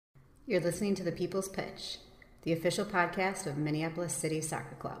You're listening to The People's Pitch, the official podcast of Minneapolis City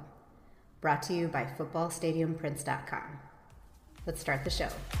Soccer Club, brought to you by FootballStadiumPrints.com. Let's start the show.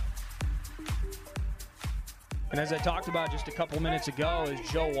 And as I talked about just a couple minutes ago, as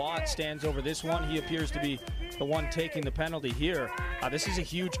Joe Watt stands over this one, he appears to be the one taking the penalty here. This is a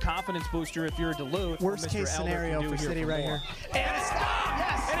huge confidence booster if you're Duluth. Worst case scenario for City right here. And it stopped!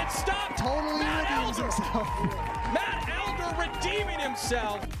 Yes! And it stopped! Totally redeems himself. Matt Elder redeeming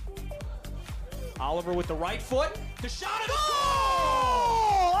himself. Oliver with the right foot. The shot of the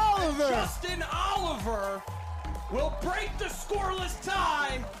goal! Oliver! And Justin Oliver will break the scoreless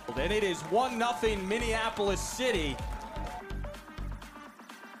tie. And it is 1-0 Minneapolis City.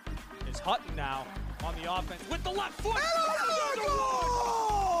 Is Hutton now on the offense with the left foot.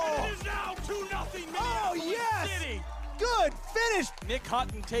 And it is now 2-0 Minneapolis City. Good finish. Nick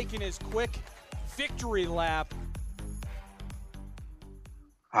Hutton taking his quick victory lap.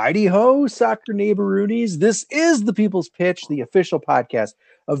 Heidi ho, soccer neighborhoodies. This is the People's Pitch, the official podcast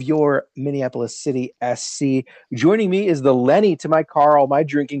of your Minneapolis City SC. Joining me is the Lenny to my Carl, my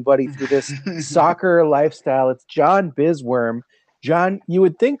drinking buddy through this soccer lifestyle. It's John Bisworm. John, you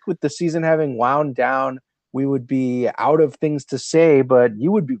would think with the season having wound down, we would be out of things to say, but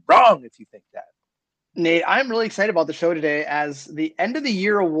you would be wrong if you think that. Nate, I'm really excited about the show today as the end of the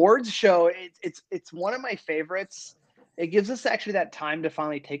year awards show. It's one of my favorites. It gives us actually that time to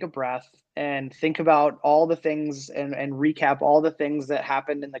finally take a breath and think about all the things and recap all the things that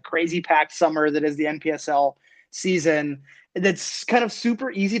happened in the crazy packed summer that is the NPSL season. That's kind of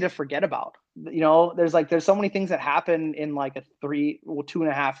super easy to forget about. You know, there's so many things that happen in like a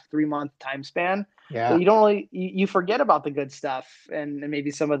 2.5-3 month time span. Yeah. You don't really, you forget about the good stuff and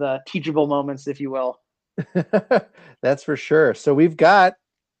maybe some of the teachable moments, if you will. That's for sure. So we've got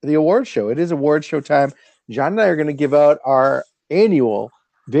the award show. It is award show time. John and I are going to give out our annual,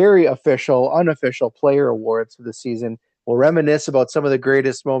 very official, unofficial player awards for the season. We'll reminisce about some of the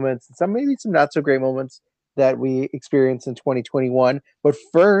greatest moments and maybe some not so great moments that we experienced in 2021. But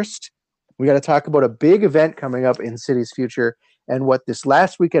first, we got to talk about a big event coming up in City's future and what this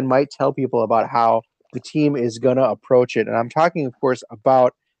last weekend might tell people about how the team is going to approach it. And I'm talking, of course,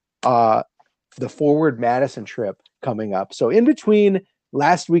 about the Forward Madison trip coming up. So in between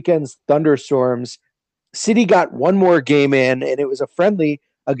last weekend's thunderstorms, City got one more game in, and it was a friendly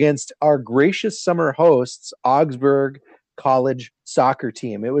against our gracious summer hosts, Augsburg College soccer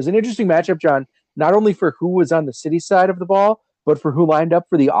team. It was an interesting matchup, John, not only for who was on the City side of the ball, but for who lined up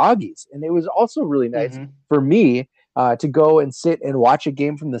for the Augies. And it was also really nice for me to go and sit and watch a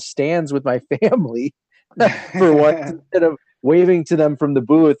game from the stands with my family for once, instead of waving to them from the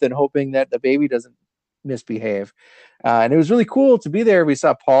booth and hoping that the baby doesn't misbehave. And it was really cool to be there. We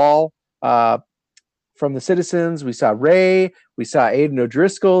saw Paul from the Citizens. We saw Ray. We saw Aiden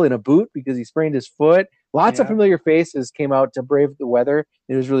O'Driscoll in a boot because he sprained his foot. Lots of familiar faces came out to brave the weather.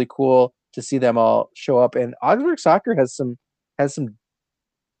 It was really cool to see them all show up. And Augsburg Soccer has some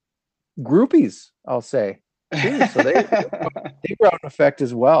groupies, I'll say, too. So they brought an effect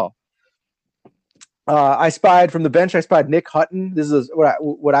as well. I spied from the bench. I spied Nick Hutton. This is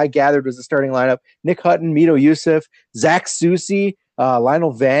what I gathered was the starting lineup. Nick Hutton, Mito Youssef, Zach Susi,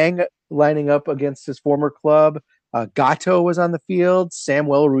 Lionel Vang lining up against his former club. Gato was on the field.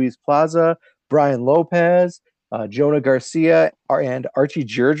 Samuel Ruiz Plaza, Brian Lopez, Jonah Garcia, and Archie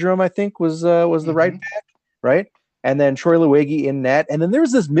Jerdrum, I think, was the right back, right? And then Troy Luegi in net. And then there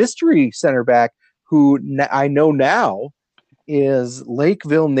was this mystery center back who I know now is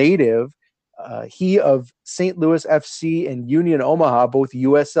Lakeville native. He of St. Louis FC and Union Omaha, both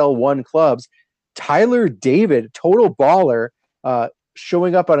USL 1 clubs. Tyler David, total baller,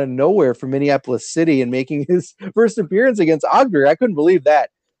 showing up out of nowhere for Minneapolis City and making his first appearance against Augsburg. I couldn't believe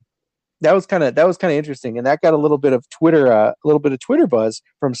that. That was kind of interesting, and that got a little bit of Twitter buzz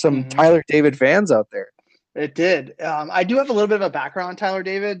from some Tyler David fans out there. It did. I do have a little bit of a background on Tyler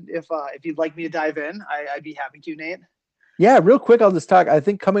David. If you'd like me to dive in, I'd be happy to, Nate. Yeah, real quick, I'll just talk. I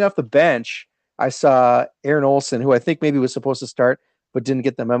think coming off the bench, I saw Aaron Olson, who I think maybe was supposed to start but didn't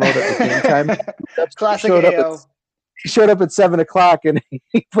get the memo that the game time. Classic AO. He showed up at 7:00 and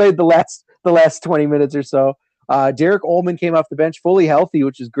he played the last 20 minutes or so. Derek Ullman came off the bench fully healthy,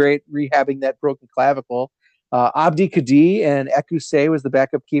 which is great, rehabbing that broken clavicle. Abdi Kadi and Ekuse was the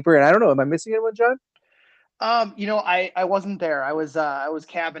backup keeper. And I don't know, am I missing anyone, John? I wasn't there. I was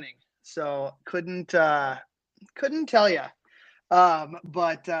cabining, so couldn't tell you.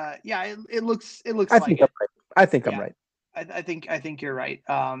 But it looks. I think I'm right. I think you're right.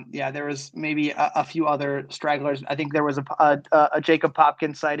 There was maybe a few other stragglers. I think there was a Jacob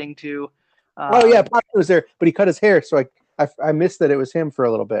Popkin sighting too. Popkin was there, but he cut his hair, so I missed that it was him for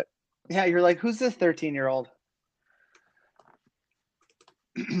a little bit. Yeah, you're like, who's this 13-year-old?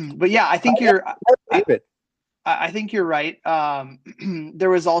 But yeah, I think you're. David. I think you're right. There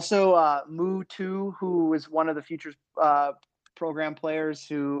was also Moo too, who was one of the futures program players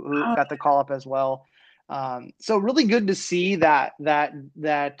who got the call up as well. So really good to see that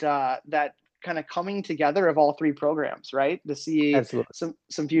kind of coming together of all three programs, right? To see Absolutely.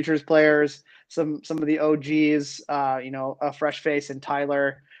 some futures players, some of the OGs, a fresh face in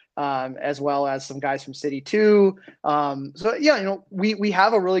Tyler, as well as some guys from City too. So yeah, we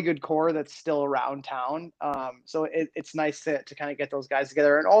have a really good core that's still around town. So it's nice to kind of get those guys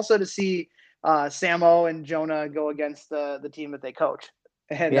together, and also to see Samo and Jonah go against the team that they coach,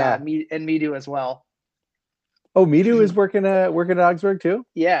 and Yeah. me do as well. Oh, Midu is working at Augsburg too?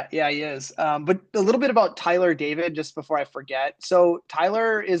 Yeah, he is. But a little bit about Tyler David, just before I forget. So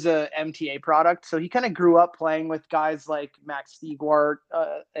Tyler is a MTA product. So he kind of grew up playing with guys like Max Stegwart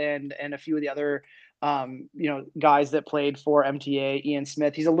and a few of the other guys that played for MTA. Ian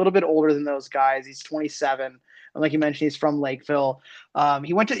Smith. He's a little bit older than those guys. He's 27. And like you mentioned, he's from Lakeville.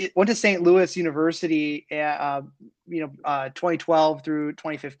 He went to St. Louis University, 2012 through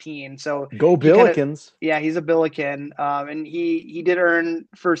 2015. So Go he kind of, Billikens. yeah, he's a Billiken, and he did earn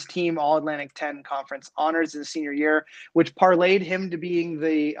first team All Atlantic 10 conference honors in his senior year, which parlayed him to being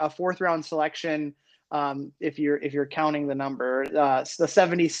the fourth round selection. If you're counting the number, the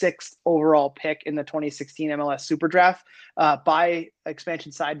 76th overall pick in the 2016 MLS Super Draft by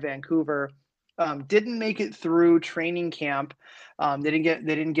expansion side Vancouver. Didn't make it through training camp. They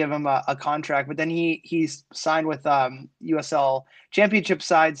didn't give him a contract, but then he's signed with USL Championship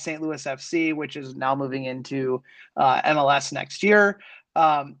side St. Louis FC, which is now moving into MLS next year.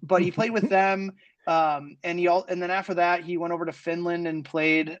 But he played with them, and then after that he went over to Finland and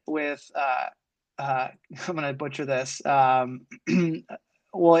played with. I'm gonna butcher this. Well,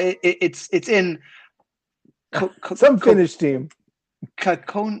 it's in Some Finnish team.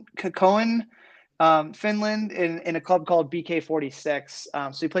 Kakkonen, Finland, in a club called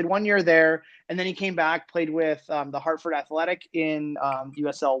BK46. So he played 1 year there, and then he came back, played with the Hartford Athletic in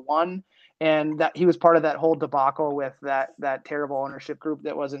USL 1, and that he was part of that whole debacle with that terrible ownership group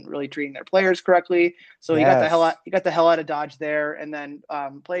that wasn't really treating their players correctly. So he got the hell out of Dodge there, and then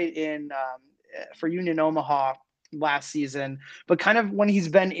played in for Union Omaha last season. But kind of when he's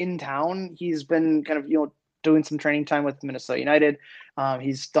been in town, he's been kind of doing some training time with Minnesota United.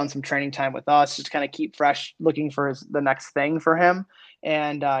 He's done some training time with us, just kind of keep fresh, looking for the next thing for him.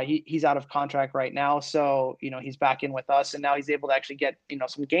 And he's out of contract right now, so he's back in with us, and now he's able to actually get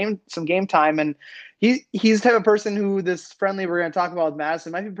some game time. And he's the type of person who this friendly we're going to talk about with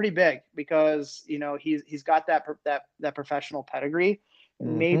Madison might be pretty big, because he's got that professional pedigree.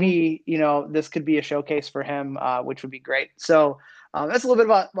 Mm-hmm. Maybe this could be a showcase for him, which would be great. So that's a little bit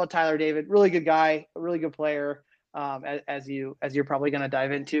about Tyler David. Really good guy, a really good player. As you're probably going to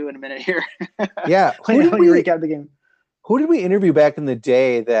dive into in a minute here. Yeah, who did we recap the game? Who did we interview back in the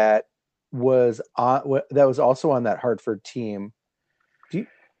day that was also on that Hartford team?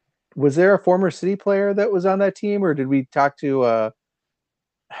 Was there a former City player that was on that team, or did we talk to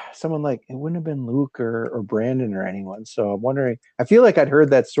someone like, it wouldn't have been Luke or Brandon or anyone? So I'm wondering. I feel like I'd heard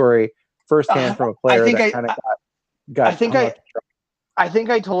that story firsthand from a player that kind of got. I think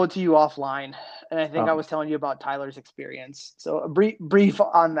I told it to you offline, and I think I was telling you about Tyler's experience. So a brief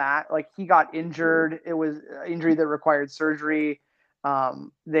on that. Like, he got injured. It was an injury that required surgery.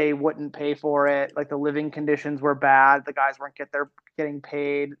 They wouldn't pay for it. Like, the living conditions were bad. The guys weren't getting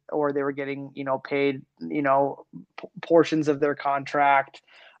paid, or they were getting paid portions of their contract.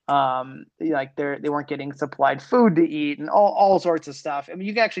 Like they weren't getting supplied food to eat, and all sorts of stuff. I mean,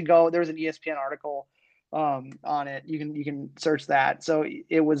 you can actually go. There's an ESPN article on it. You can search that. So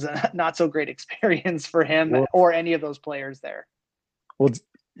it was a not so great experience for him or any of those players there. Well,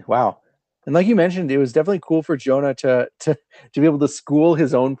 wow. And like you mentioned, it was definitely cool for Jonah to be able to school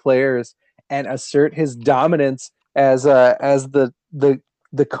his own players and assert his dominance as the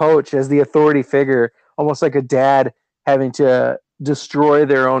coach, as the authority figure, almost like a dad having to destroy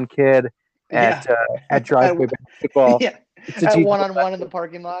their own kid at driveway basketball. Yeah, at one-on-one in the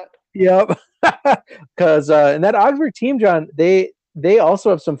parking lot. Yep. Because in that Augsburg team, John, they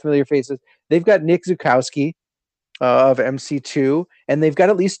also have some familiar faces. They've got Nick Zukowski of MC2, and they've got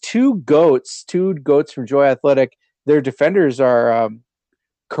at least two goats from Joy Athletic. Their defenders are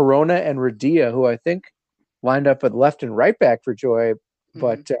Corona and Radia, who I think lined up at left and right back for Joy,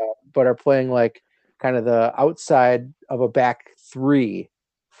 but are playing like kind of the outside of a back three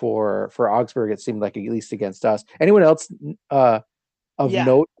for Augsburg. It seemed like, at least against us. Anyone else of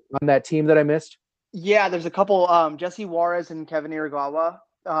note on that team that I missed? Yeah, there's a couple. Jesse Juarez and Kevin Iragawa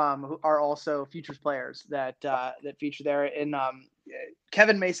who are also futures players that feature there. And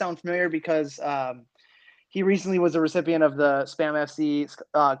Kevin may sound familiar because he recently was a recipient of the Spam FC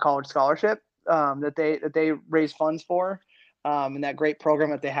college scholarship that they raise funds for, and that great program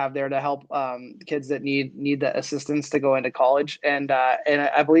that they have there to help kids that need the assistance to go into college. And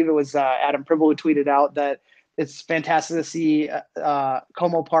I believe it was Adam Pribble who tweeted out that it's fantastic to see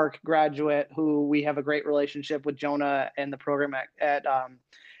Como Park graduate who we have a great relationship with Jonah and the program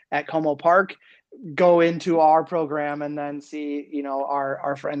at Como Park go into our program and then see,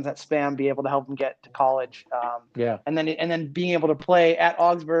 our friends at Spam be able to help them get to college. And then being able to play at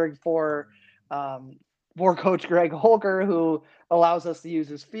Augsburg for Coach Greg Holker, who allows us to use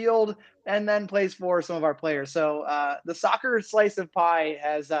his field and then plays for some of our players. So the soccer slice of pie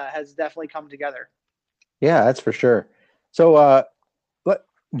has definitely come together. Yeah, that's for sure. So, but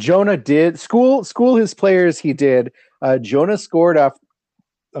Jonah did school his players. He did. Jonah scored off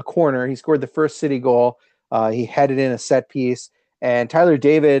a corner. He scored the first City goal. He headed in a set piece, and Tyler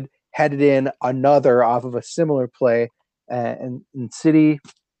David headed in another off of a similar play. And City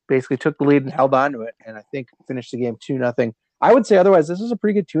basically took the lead and held on to it, and I think finished the game 2-0. I would say otherwise, this was a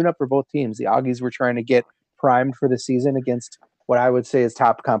pretty good tune-up for both teams. The Augies were trying to get primed for the season against what I would say is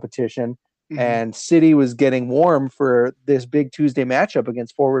top competition. Mm-hmm. And City was getting warm for this big Tuesday matchup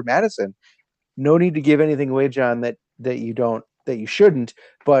against Forward Madison. No need to give anything away, John, that you shouldn't.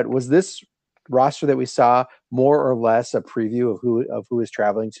 But was this roster that we saw more or less a preview of who is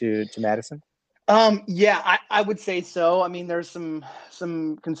traveling to Madison? Yeah, I would say so. I mean, there's some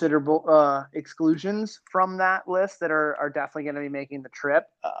considerable exclusions from that list that are definitely going to be making the trip.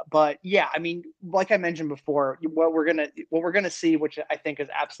 But yeah, I mean, like I mentioned before, what we're gonna see, which I think is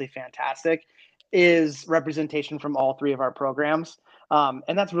absolutely fantastic, is representation from all three of our programs.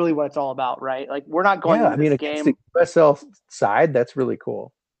 And that's really what it's all about, right? Like, we're not going into this game. The USL side, that's really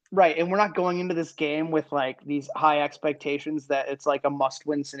cool. Right. And we're not going into this game with like these high expectations that it's like a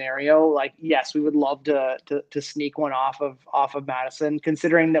must-win scenario. Like, yes, we would love to sneak one off of Madison,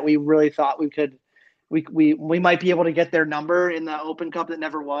 considering that we really thought we might be able to get their number in the Open Cup that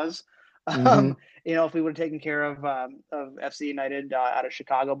never was. Mm-hmm. If we would have taken care of FC United out of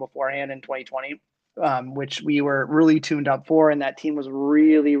Chicago beforehand in 2020, which we were really tuned up for, and that team was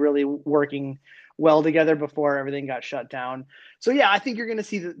really, really working well together before everything got shut down. So yeah, I think you're going to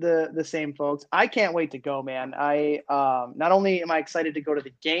see the same folks. I can't wait to go, man. I not only am I excited to go to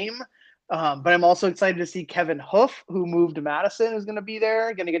the game, but I'm also excited to see Kevin Hoof, who moved to Madison, who's going to be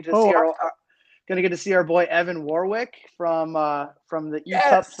there. Going to get to see our boy Evan Warwick from the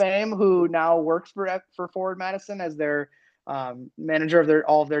E-Cup fame, who now works for Forward Madison as their manager of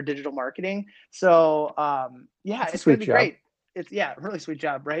all of their digital marketing. So yeah, it's going to be great. It's really sweet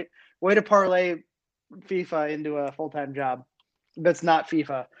job, right? Way to parlay FIFA into a full-time job that's not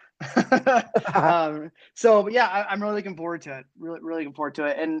FIFA. So yeah, I'm really looking forward to it. Really looking forward to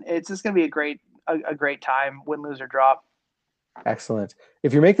it, and it's just going to be a great time, win, lose, or draw. Excellent.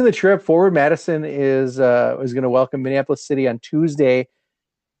 If you're making the trip, Forward Madison is going to welcome Minneapolis City on Tuesday,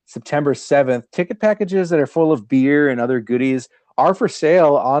 September 7th. Ticket packages that are full of beer and other goodies are for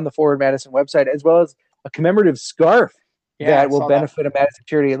sale on the Forward Madison website, as well as a commemorative scarf that will benefit a Madison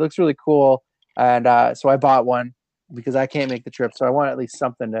charity. It looks really cool, and so I bought one because I can't make the trip, so I want at least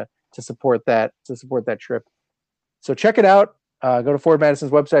something to support that trip. So check it out. Go to Forward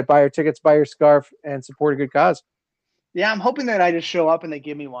Madison's website, buy your tickets, buy your scarf, and support a good cause. Yeah, I'm hoping that I just show up and they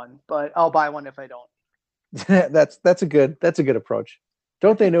give me one, but I'll buy one if I don't. That's a good approach.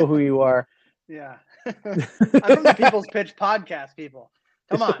 Don't they know who you are? Yeah. I'm from the People's Pitch podcast, people.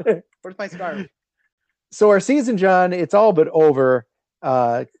 Come on. Where's my scarf? So our season, John, it's all but over,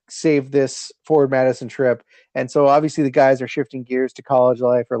 save this Forward Madison trip. And so obviously the guys are shifting gears to college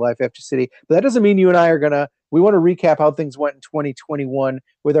life or life after City. But that doesn't mean you and I we want to recap how things went in 2021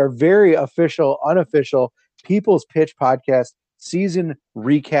 with our very official, unofficial People's Pitch podcast season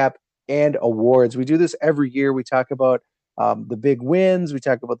recap and awards. We do this every year. We talk about the big wins. We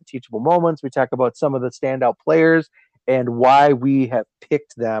talk about the teachable moments. We talk about some of the standout players and why we have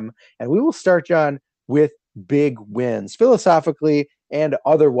picked them. And we will start, John, with big wins, philosophically and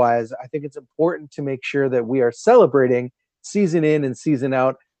otherwise. I think it's important to make sure that we are celebrating season in and season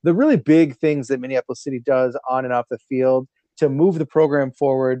out the really big things that Minneapolis City does on and off the field to move the program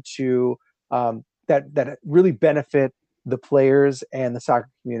forward to that really benefit the players and the soccer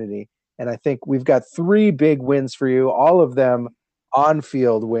community. And I think we've got 3 big wins for you, all of them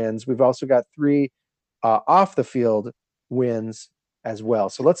on-field wins. We've also got 3 off-the-field wins as well.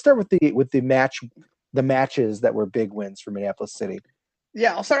 So let's start with the matches that were big wins for Minneapolis City.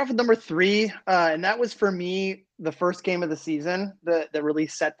 Yeah, I'll start off with number 3, and that was for me the first game of the season that really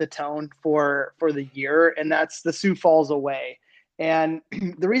set the tone for the year, and that's the Sioux Falls away. And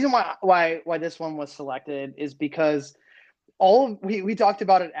the reason why this one was selected is because we talked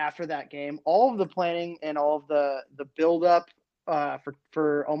about it after that game. All of the planning and all of the build up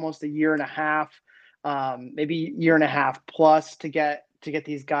for almost a year and a half, maybe year and a half plus to get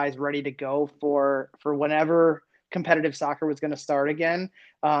these guys ready to go for whenever competitive soccer was going to start again.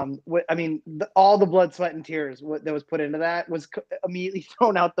 All the blood, sweat, and tears that was put into that was immediately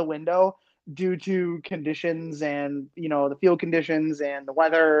thrown out the window due to conditions and the field conditions and the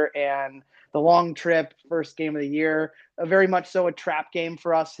weather and the long trip, first game of the year, very much so a trap game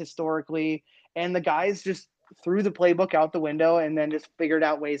for us historically. And the guys just threw the playbook out the window and then just figured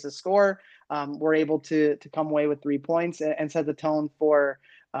out ways to score. We're able to come away with 3 points and set the tone for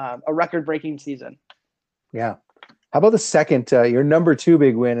a record-breaking season. Yeah. How about the second, your number 2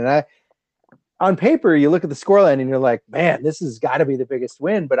 big win? And on paper, you look at the scoreline and you're like, man, this has got to be the biggest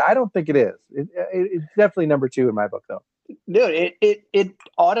win, but I don't think it is. It's definitely number 2 in my book, though. Dude, it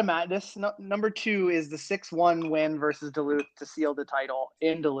automatic. This number 2 is the 6-1 win versus Duluth to seal the title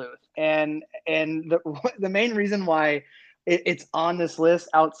in Duluth, and the main reason why it's on this list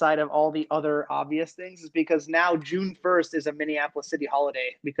outside of all the other obvious things is because now June 1st is a Minneapolis City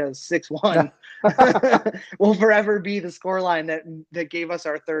holiday because 6-1 will forever be the scoreline that gave us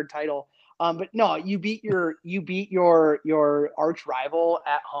our 3rd title. But no, you beat your arch rival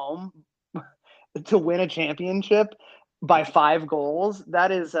at home to win a championship by 5 goals.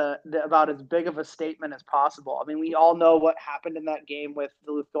 That is about as big of a statement as possible. I mean, we all know what happened in that game with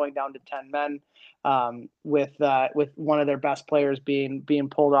Duluth going down to 10 men, with one of their best players being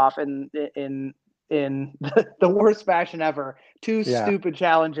pulled off in the worst fashion ever. 2 stupid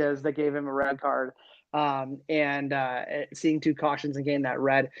challenges that gave him a red card, and seeing 2 cautions and getting that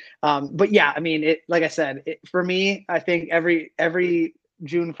red. But yeah, I mean, like I said, for me, I think every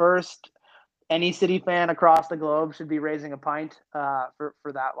June 1st, any City fan across the globe should be raising a pint for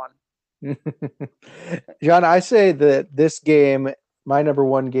that one. John, I say that this game, my number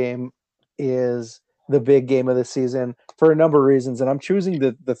 1 game, is the big game of the season for a number of reasons, and I'm choosing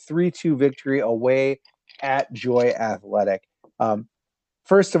the 3-2 victory away at Joy Athletic.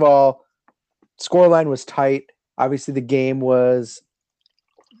 First of all, scoreline was tight. Obviously, the game was,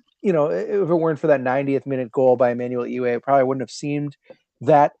 if it weren't for that 90th minute goal by Emmanuel Iwe, it probably wouldn't have seemed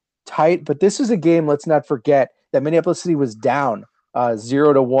that tight. But this is a game, let's not forget, that Minneapolis City was down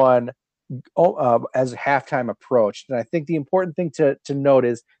 0-1 as halftime approached. And I think the important thing to note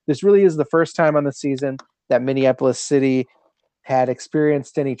is this really is the first time on the season that Minneapolis City had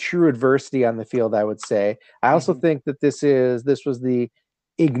experienced any true adversity on the field, I would say. I also think that this was the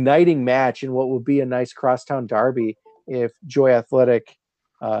igniting match in what will be a nice crosstown derby if Joy Athletic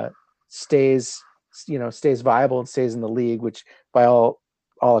stays viable and stays in the league, which by all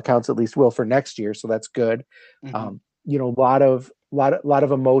accounts at least will for next year. So that's good. A lot of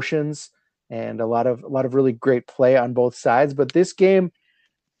emotions and a lot of really great play on both sides. But this game,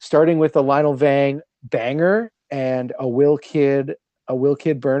 starting with a Lionel Vang banger and a Will Kidd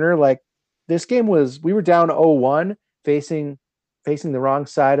burner, like this game we were down 0-1 facing the wrong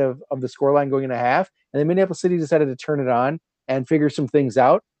side of the scoreline going into half. And then Minneapolis City decided to turn it on and figure some things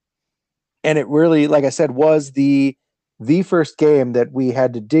out. And it really, like I said, was the first game that we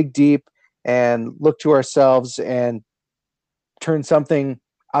had to dig deep and look to ourselves and turn something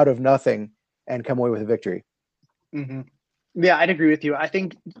out of nothing and come away with a victory. Mm-hmm. Yeah, I'd agree with you. I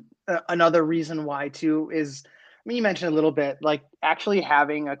think another reason why too is, you mentioned a little bit, like actually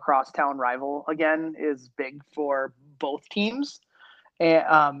having a crosstown rival again is big for both teams.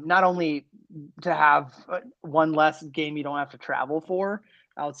 And not only to have one less game you don't have to travel for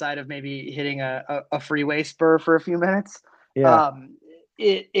outside of maybe hitting a freeway spur for a few minutes. Yeah.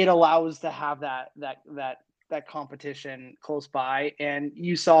 It allows to have that competition close by, and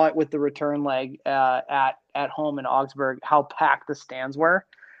you saw it with the return leg at home in Augsburg, how packed the stands were.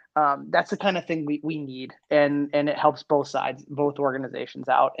 That's the kind of thing we need, and it helps both organizations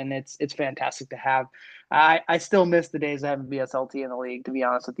out, and it's fantastic to have. I still miss the days of having BSLT in the league, to be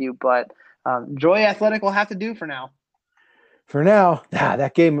honest with you, but Joy Athletic will have to do for now. For now,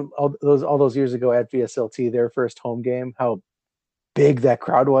 that game all those years ago at VSLT, their first home game, how big that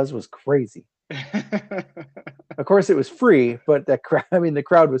crowd was crazy. Of course, it was free, but the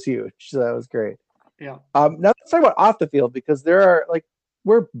crowd was huge, so that was great. Yeah. Now let's talk about off the field, because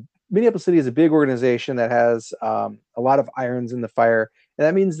Minneapolis City is a big organization that has a lot of irons in the fire, and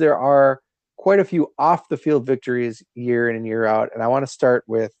that means there are quite a few off the field victories year in and year out. And I want to start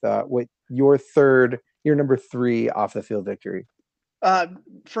with your number 3 off the field victory.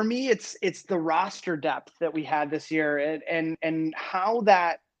 For me, it's the roster depth that we had this year, and how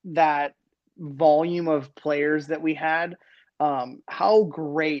that volume of players that we had, how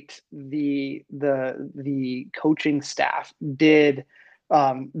great the coaching staff did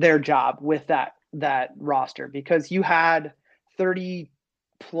their job with that roster, because you had 30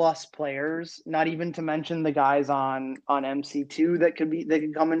 plus players, not even to mention the guys on MC2 that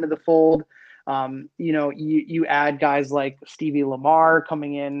could come into the fold. You add guys like Stevie Lamar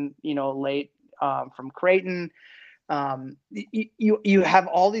coming in, late from Creighton. You have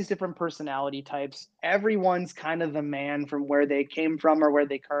all these different personality types. Everyone's kind of the man from where they came from or where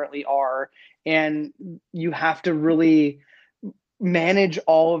they currently are, and you have to really manage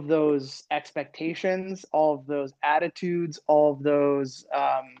all of those expectations, all of those attitudes, all of those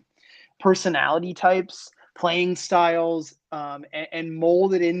personality types, playing styles, and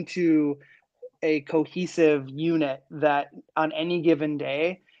mold it into a cohesive unit that on any given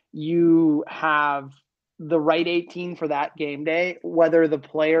day you have the right 18 for that game day, whether the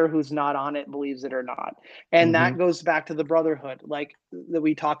player who's not on it believes it or not. And that goes back to the brotherhood, like that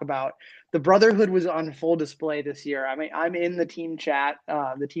we talk about. The brotherhood was on full display this year. I mean, I'm in the team chat,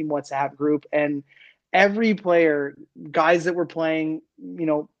 the team WhatsApp group, and every player, guys that were playing,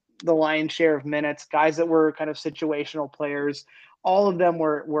 the lion's share of minutes, guys that were kind of situational players, all of them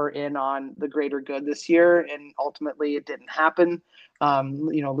were in on the greater good this year, and ultimately it didn't happen.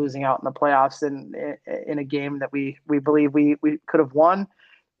 Losing out in the playoffs in a game that we believe we could have won,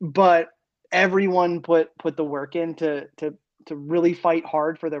 but everyone put the work in to really fight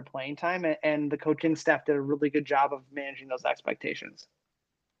hard for their playing time, and the coaching staff did a really good job of managing those expectations.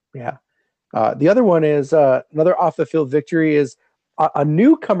 Yeah. The other one is another off the field victory is a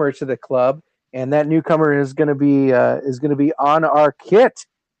newcomer to the club, and that newcomer is going to be on our kit.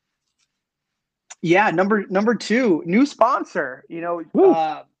 Yeah, number 2, new sponsor.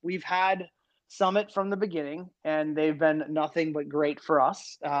 We've had Summit from the beginning, and they've been nothing but great for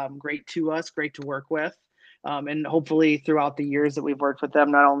us, great to us, great to work with. And hopefully throughout the years that we've worked with them,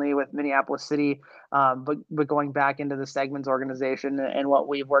 not only with Minneapolis City, but going back into the Segments organization and what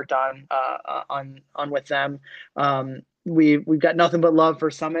we've worked on with them, we've got nothing but love for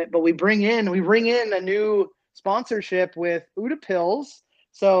Summit. But we bring in a new sponsorship with Uda Pills,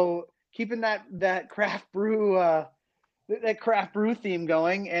 so keeping that craft brew theme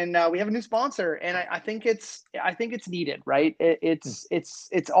going, and we have a new sponsor, and I think it's needed, right?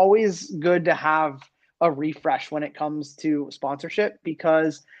 It's always good to have a refresh when it comes to sponsorship,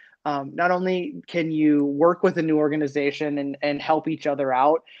 because not only can you work with a new organization and help each other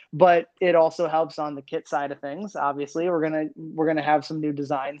out, but it also helps on the kit side of things. Obviously, we're gonna have some new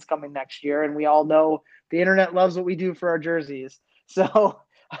designs coming next year, and we all know the internet loves what we do for our jerseys. So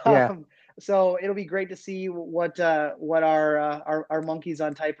Yeah. So it'll be great to see what our monkeys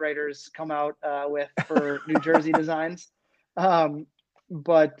on typewriters come out with for New Jersey designs.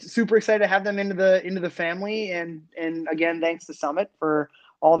 But super excited to have them into the family, and again, thanks to Summit for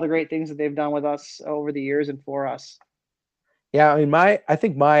all the great things that they've done with us over the years and for us. Yeah, I mean, I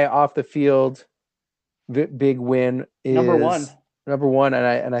think my off the field big win is Number one,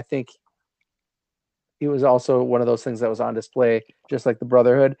 and I think it was also one of those things that was on display, just like the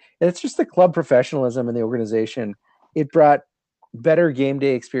brotherhood. And it's just the club professionalism in the organization. It brought better game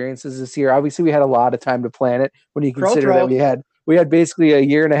day experiences this year. Obviously, we had a lot of time to plan it when you consider that we had basically a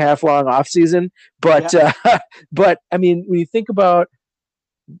year and a half long off season. But but I mean, when you think about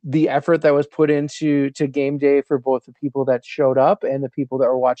the effort that was put into game day for both the people that showed up and the people that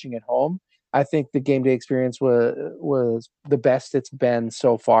were watching at home, I think the game day experience was the best it's been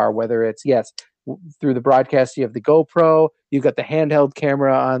so far. Whether it's through the broadcast, you have the GoPro, you've got the handheld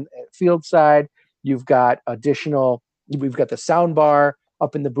camera on field side, we've got the sound bar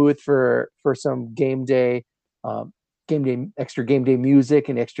up in the booth for some extra game day music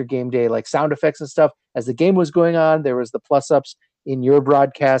and extra game day like sound effects and stuff. As the game was going on, there was the plus ups in your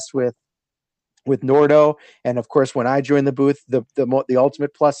broadcast with Nordo, and of course when I joined the booth, the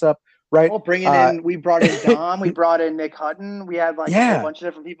ultimate plus up. Right. Well, we brought in Dom, we brought in Nick Hutton. We had a whole bunch of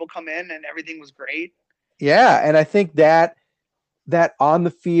different people come in, and everything was great. Yeah. And I think that on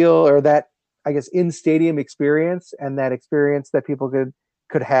the field, or that, I guess, in stadium experience, and that experience that people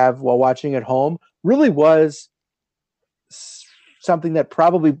could have while watching at home, really was something that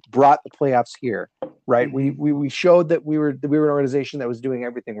probably brought the playoffs here. Right. Mm-hmm. We showed that we were an organization that was doing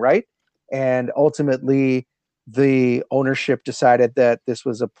everything right. And ultimately, the ownership decided that this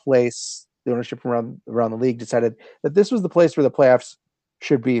was a place, the ownership around the league decided that this was the place where the playoffs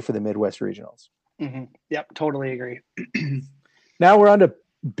should be for the Midwest regionals. Mm-hmm. Yep, totally agree. Now we're on to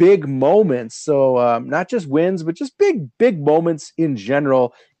big moments. So not just wins, but just big moments in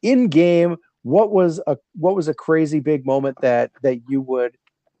general in game. What was a crazy big moment that you would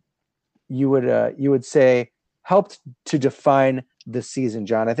say helped to define the season,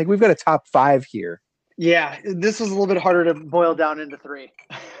 John? I think we've got a top 5 here. Yeah, this was a little bit harder to boil down into 3.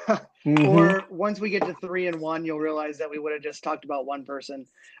 Mm-hmm. Or once we get to 3 and 1, you'll realize that we would have just talked about one person.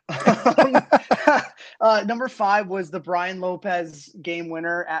 Number 5 was the Brian Lopez game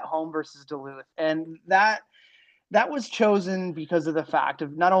winner at home versus Duluth. And that was chosen because of the fact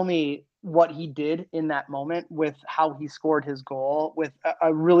of not only what he did in that moment with how he scored his goal, with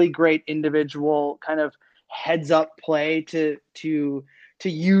a really great individual kind of heads up play to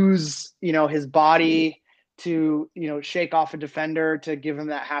use, his body to, shake off a defender, to give him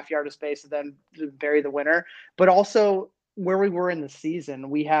that half yard of space and then to bury the winner. But also where we were in the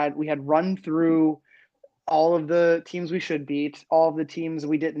season, we had run through all of the teams we should beat, all of the teams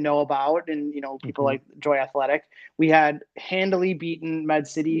we didn't know about, and people like Joy Athletic. We had handily beaten Med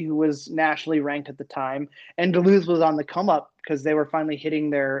City, who was nationally ranked at the time, and Duluth was on the come up because they were finally hitting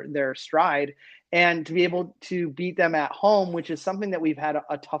their stride. And to be able to beat them at home, which is something that we've had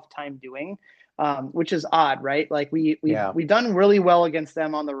a tough time doing, which is odd, right? Like we've done really well against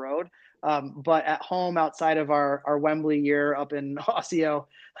them on the road. But at home, outside of our Wembley year up in Osseo,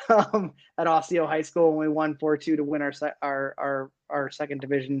 at Osseo High School, when we won 4-2 to win our second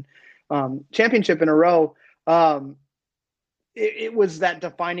division championship in a row, it was that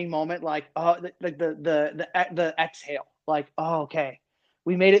defining moment, like the exhale, like, oh, okay,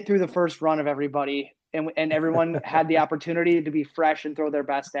 we made it through the first run of everybody, and everyone had the opportunity to be fresh and throw their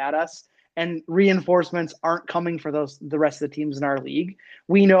best at us. And reinforcements aren't coming for the rest of the teams in our league.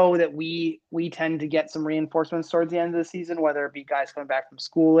 We know that we tend to get some reinforcements towards the end of the season, whether it be guys coming back from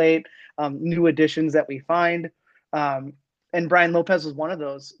school late, new additions that we find. And Brian Lopez was one of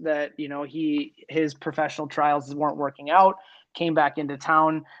those that, his professional trials weren't working out, came back into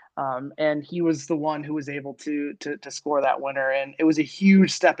town, and he was the one who was able to score that winner. And it was a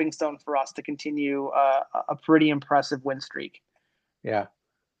huge stepping stone for us to continue a pretty impressive win streak. Yeah.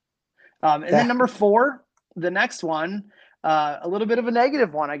 And then number 4, the next one, a little bit of a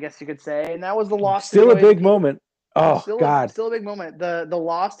negative one, I guess you could say, and that was the loss. Still a big moment. Oh, God. Still a big moment. The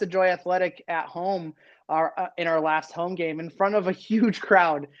loss to Joy Athletic at home, in our last home game in front of a huge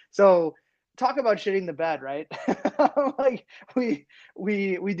crowd. So talk about shitting the bed, right? Like we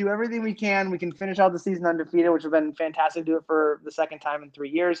do everything we can. We can finish out the season undefeated, which has been fantastic to do it for the second time in 3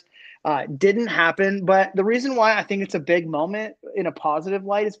 years. Didn't happen. But the reason why I think it's a big moment in a positive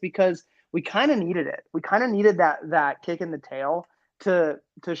light is because we kind of needed it. We kind of needed that kick in the tail to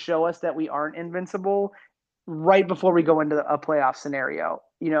show us that we aren't invincible right before we go into a playoff scenario.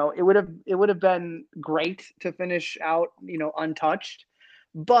 It would have been great to finish out, untouched,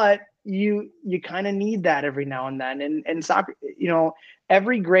 but you kind of need that every now and then. And soccer,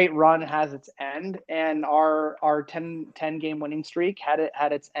 every great run has its end, and our 10 game winning streak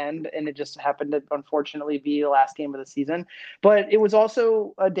had its end, and it just happened to unfortunately be the last game of the season. But it was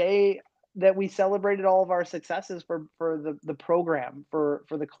also a day that we celebrated all of our successes for the program, for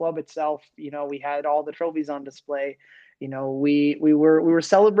the club itself. We had all the trophies on display. We were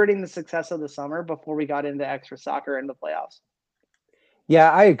celebrating the success of the summer before we got into extra soccer and the playoffs.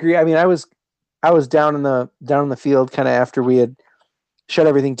 Yeah, I agree. I mean, I was down in the field kind of after we had shut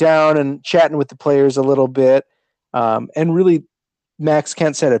everything down and chatting with the players a little bit. And really, Max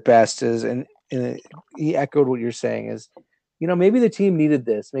Kent said it best, and he echoed what you're saying is, maybe the team needed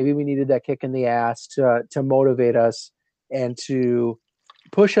this. Maybe we needed that kick in the ass to motivate us and to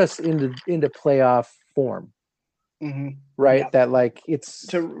push us into playoff form. Mm-hmm. Right. Yep. That like it's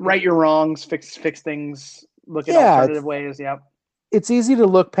to right your wrongs, fix things, look at alternative ways. Yep. It's easy to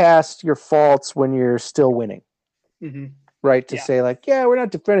look past your faults when you're still winning. Mm-hmm. Right. To say like, yeah, we're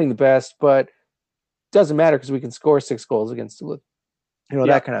not defending the best, but it doesn't matter because we can score 6 goals against Duluth.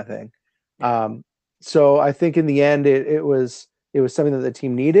 That kind of thing. Yeah. So I think in the end, it was something that the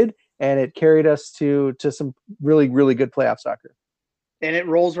team needed, and it carried us to some really, really good playoff soccer. And it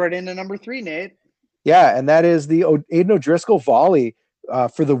rolls right into number 3, Nate. Yeah, and that is the Aiden O'Driscoll volley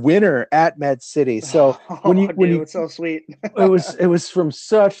for the winner at Med City. So it's so sweet. it was from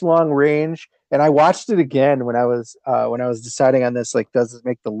such long range, and I watched it again when I was deciding on this, like, does this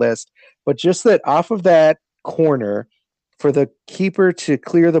make the list? But just that off of that corner, for the keeper to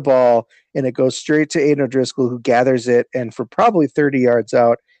clear the ball, and it goes straight to Aiden O'Driscoll, who gathers it, and for probably 30 yards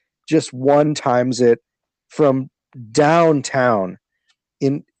out, just one times it from downtown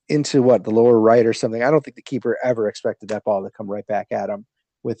into the lower right or something. I don't think the keeper ever expected that ball to come right back at him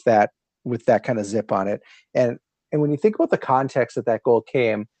with that kind of zip on it. And when you think about the context that goal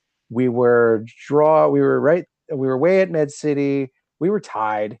came, we were way at Med City, we were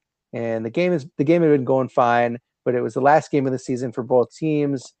tied, and the game had been going fine, but it was the last game of the season for both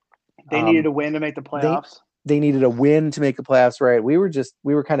teams. They needed a win to make the playoffs. They needed a win to make the playoffs, right? We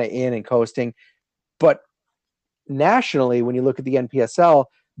were kind of in and coasting. But nationally, when you look at the NPSL,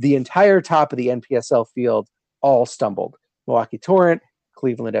 the entire top of the NPSL field all stumbled. Milwaukee Torrent,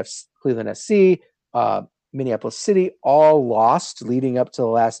 Cleveland SC, Minneapolis City all lost leading up to the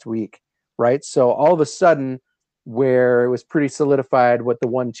last week, right? So all of a sudden, where it was pretty solidified what the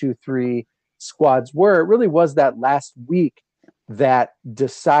 1, 2, 3 squads were, it really was that last week that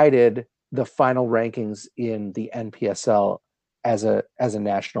decided the final rankings in the NPSL as a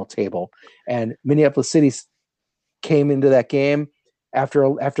national table. And Minneapolis City came into that game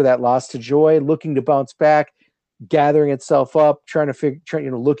after that loss to Joy, looking to bounce back, gathering itself up,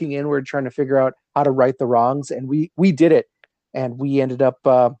 looking inward, trying to figure out how to right the wrongs, and we did it, and we ended up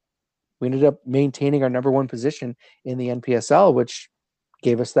maintaining our number 1 position in the NPSL, which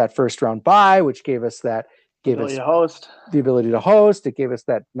gave us that first round bye, which gave us the ability to host. It gave us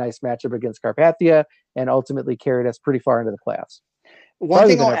that nice matchup against Carpathia, and ultimately carried us pretty far into the playoffs. One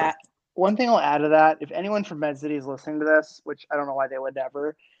thing I'll add to that, if anyone from Med City is listening to this, which I don't know why they would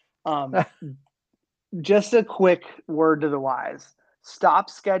ever, just a quick word to the wise: stop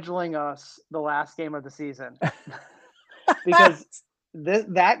scheduling us the last game of the season, because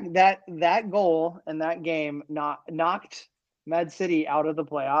that goal and that game knocked Med City out of the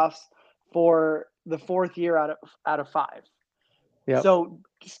playoffs for the 4th year out of 5. Yep. So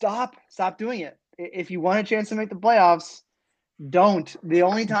stop doing it. If you want a chance to make the playoffs, don't. The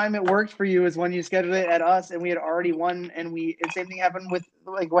only time it worked for you is when you scheduled it at us and we had already won, and the same thing happened with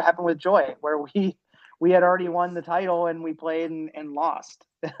what happened with Joy, where we had already won the title and we played and lost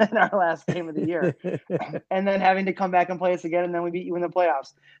in our last game of the year. And then having to come back and play us again, and then we beat you in the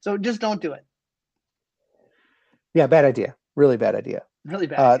playoffs. So just don't do it. Yeah, bad idea. Really bad idea. Really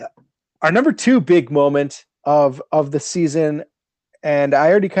bad idea. Our number 2 big moment of the season, and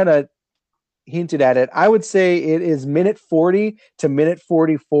I already kind of hinted at it, I would say it is minute 40 to minute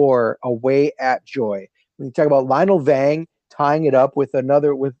 44 away at Joy. When you talk about Lionel Vang tying it up with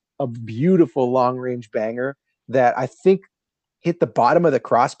a beautiful long-range banger that I think hit the bottom of the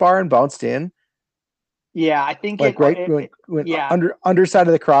crossbar and bounced in. Yeah, I think underside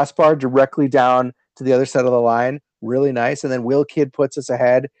of the crossbar directly down to the other side of the line. Really nice. And then Will Kidd puts us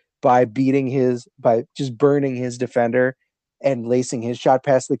ahead by just burning his defender and lacing his shot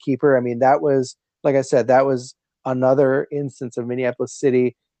past the keeper. I mean, that was, like I said, that was another instance of Minneapolis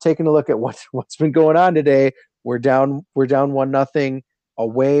City taking a look at what's been going on today. We're down 1-0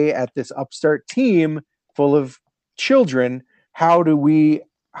 away at this upstart team full of children. How do we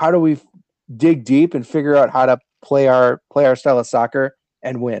dig deep and figure out how to play our style of soccer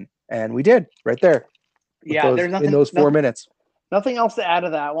and win? And we did right there. Yeah, there's nothing in those 4 minutes. Nothing else to add to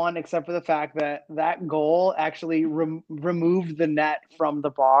that one, except for the fact that goal actually removed the net from the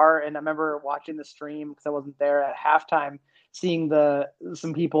bar. And I remember watching the stream, because I wasn't there at halftime, seeing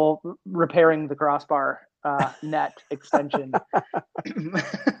some people repairing the crossbar net extension.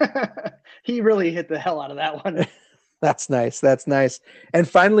 He really hit the hell out of that one. That's nice. And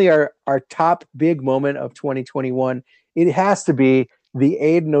finally, our top big moment of 2021, it has to be the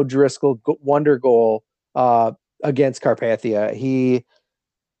Aiden O'Driscoll wonder goal against Carpathia. He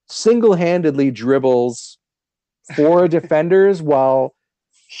single-handedly dribbles 4 defenders while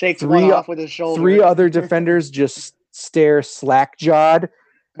shakes one off with his shoulder. 3 other defenders just stare slack-jawed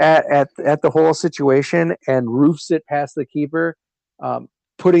at the whole situation and roofs it past the keeper,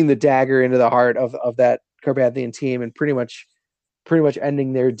 putting the dagger into the heart of that Carpathian team and pretty much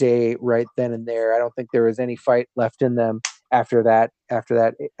ending their day right then and there. I don't think there was any fight left in them after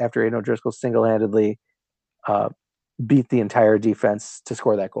Aiden O'Driscoll single-handedly beat the entire defense to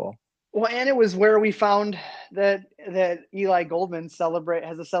score that goal. Well, and it was where we found that Eli Goldman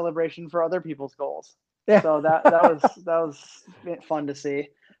has a celebration for other people's goals. Yeah. So that was fun to see.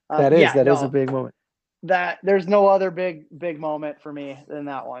 That is a big moment. That there's no other big moment for me than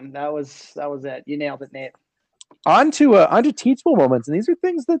that one. That was it. You nailed it, Nate. On to teachable moments, and these are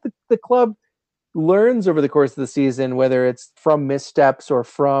things that the club learns over the course of the season, whether it's from missteps or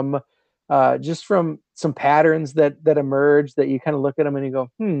from just from some patterns that emerge that you kind of look at them and you go,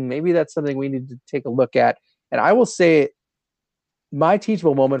 maybe that's something we need to take a look at. And I will say my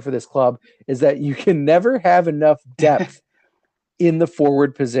teachable moment for this club is that you can never have enough depth in the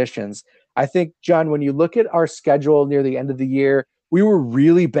forward positions. I think, John, when you look at our schedule near the end of the year, we were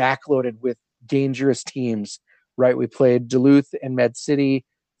really backloaded with dangerous teams, right? We played Duluth and Med City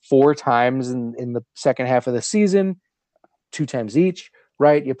 4 times in the second half of the season, 2 times each,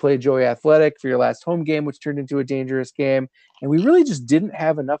 right? You played Joey Athletic for your last home game, which turned into a dangerous game. And we really just didn't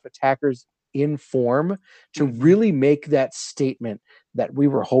have enough attackers in form to really make that statement that we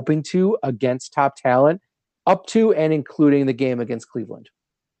were hoping to against top talent, up to and including the game against Cleveland.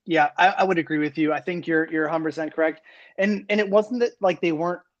 Yeah, I would agree with you. I think you're 100% correct. And it wasn't that like they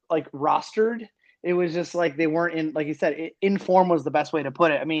weren't like rostered. It was just like they weren't in, like you said, in form was the best way to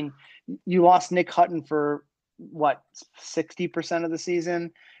put it. I mean, you lost Nick Hutton for what, 60% of the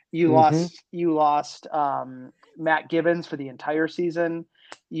season. You lost Matt Gibbons for the entire season.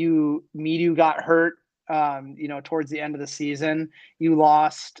 Midu got hurt towards the end of the season. You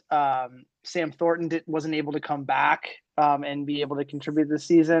lost Sam Thornton wasn't able to come back and be able to contribute this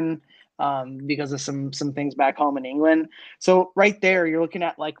season because of some things back home in England. So right there, you're looking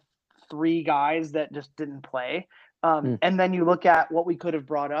at like 3 guys that just didn't play. And then you look at what we could have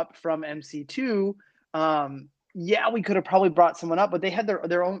brought up from MC2. Yeah, we could have probably brought someone up, but they had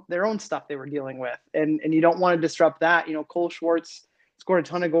their own stuff they were dealing with. And you don't want to disrupt that. Cole Schwartz scored a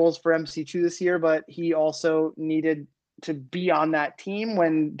ton of goals for MC2 this year, but he also needed to be on that team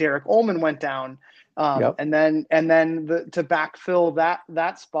when Derek Ullman went down. And then to backfill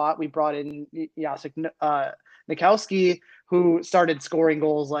that spot, we brought in Jacek Nikowski, who started scoring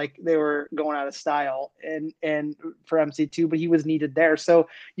goals like they were going out of style and for MC2, but he was needed there. So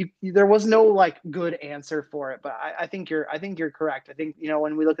there was no like good answer for it. But I think you're correct. I think,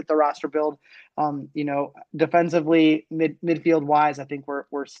 when we look at the roster build, defensively, midfield wise, I think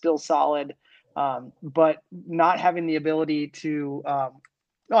we're still solid. But not having the ability to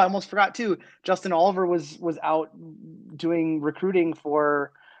no, I almost forgot too. Justin Oliver was out doing recruiting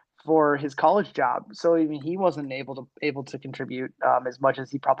for his college job, so I mean he wasn't able to contribute as much as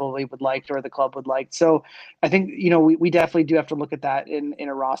he probably would like or the club would like. So I think we definitely do have to look at that in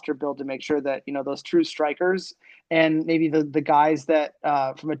a roster build to make sure that those true strikers and maybe the guys that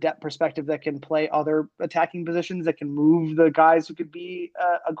from a depth perspective that can play other attacking positions that can move the guys who could be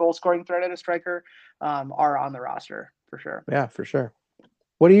a goal scoring threat at a striker are on the roster for sure. Yeah, for sure.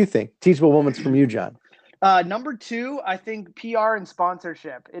 What do you think? Teachable moments from you, John. Number 2, I think PR and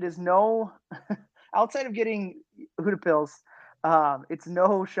sponsorship. It is no outside of getting Huda Pills. It's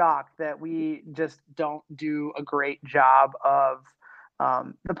no shock that we just don't do a great job of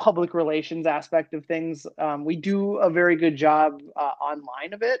the public relations aspect of things. We do a very good job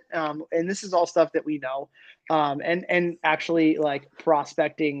online of it, and this is all stuff that we know, and actually like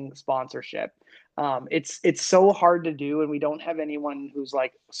prospecting sponsorship. It's so hard to do, and we don't have anyone who's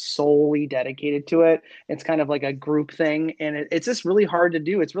like solely dedicated to it. It's kind of like a group thing, and it's just really hard to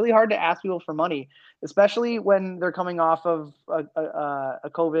do. It's really hard to ask people for money, especially when they're coming off of a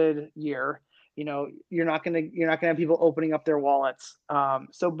COVID year. You're not gonna have people opening up their wallets.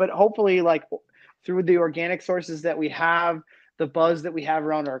 But hopefully, like through the organic sources that we have, the buzz that we have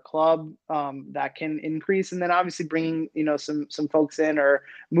around our club, that can increase, and then obviously bringing some folks in or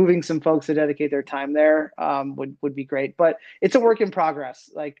moving some folks to dedicate their time there would be great. But it's a work in progress.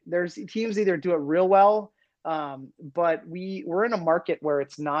 Like there's teams either do it real well, but we're in a market where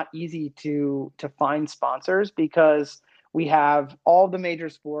it's not easy to find sponsors because we have all the major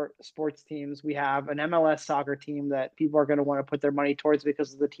sports teams. We have an MLS soccer team that people are going to want to put their money towards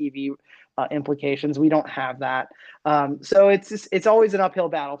because of the TV implications. We don't have that. So it's always an uphill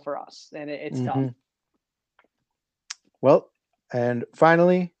battle for us, and it's tough. Well, and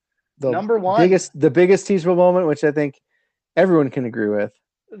finally, number 1, the biggest teachable moment, which I think everyone can agree with.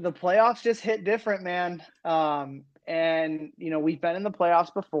 The playoffs just hit different, man. And we've been in the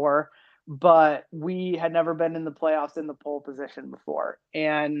playoffs before, but we had never been in the playoffs in the pole position before.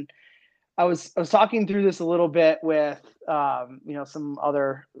 And I was talking through this a little bit with some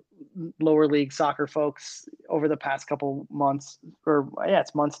other lower league soccer folks over the past couple months, or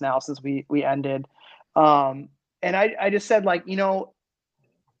it's months now since we ended. And I just said, like,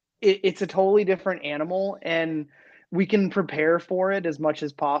 it's a totally different animal, and we can prepare for it as much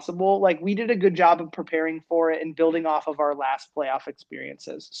as possible. Like we did a good job of preparing for it and building off of our last playoff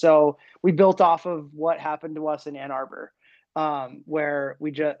experiences. So we built off of what happened to us in Ann Arbor, where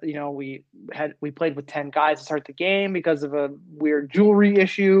we just, we played with 10 guys to start the game because of a weird jewelry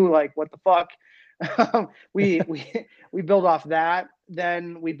issue. Like what the fuck? we build off that.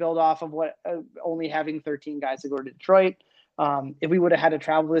 Then we build off of what only having 13 guys to go to Detroit. If we would have had to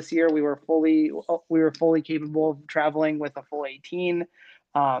travel this year, we were fully capable of traveling with a full 18.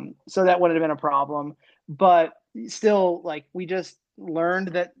 So that wouldn't have been a problem. But still, like we just learned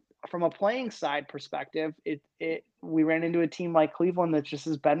that from a playing side perspective, we ran into a team like Cleveland that just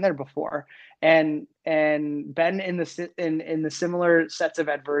has been there before, and been in the similar sets of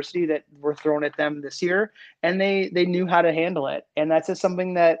adversity that were thrown at them this year, and they knew how to handle it, and that's just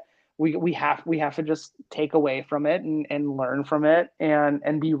something that we have to just take away from it and learn from it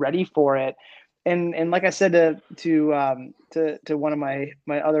and be ready for it. And like I said to one of my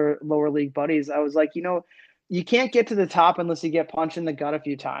other lower league buddies, I was like, you can't get to the top unless you get punched in the gut a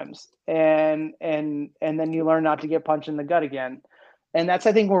few times, and then you learn not to get punched in the gut again. And that's,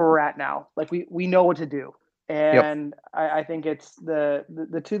 I think, where we're at now. Like we know what to do. And I think it's the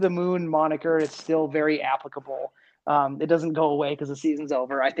to the moon moniker. It's still very applicable. It doesn't go away because the season's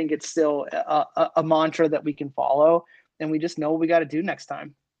over. I think it's still a mantra that we can follow, and we just know what we got to do next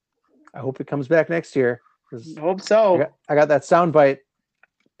time. I hope it comes back next year. I hope so. I got that sound bite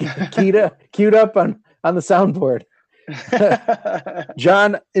queued up on the soundboard.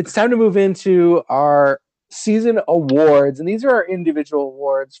 John, it's time to move into our season awards, and these are our individual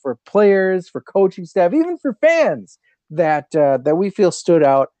awards for players, for coaching staff, even for fans that we feel stood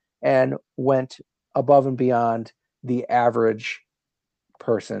out and went above and beyond the average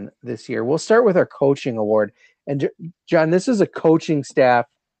person this year. We'll start with our coaching award. And John, this is a coaching staff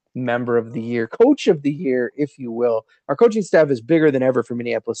member of the year, coach of the year, if you will. Our coaching staff is bigger than ever for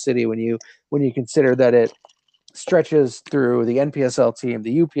Minneapolis City when you consider that it stretches through the NPSL team,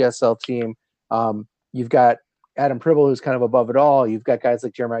 the UPSL team. You've got Adam Pribble, who's kind of above it all. You've got guys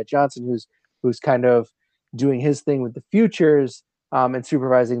like Jeremiah Johnson, who's kind of doing his thing with the futures and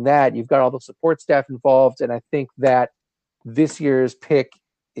supervising that. You've got all the support staff involved, and I think that this year's pick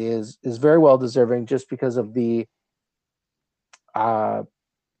is very well deserving just because of the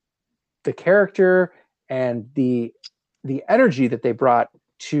character and the energy that they brought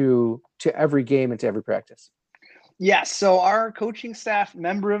to every game and to every practice. Yes. So our coaching staff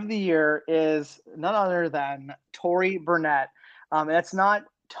member of the year is none other than Tori Burnett. That's not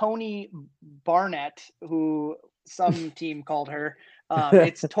Tony Barnett, who some team called her.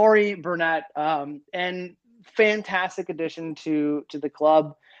 It's Tori Burnett, and fantastic addition to the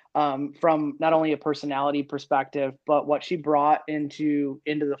club. From not only a personality perspective, but what she brought into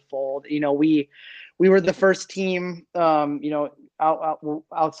the fold. We were the first team,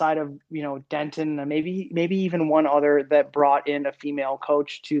 outside of, Denton, and maybe even one other, that brought in a female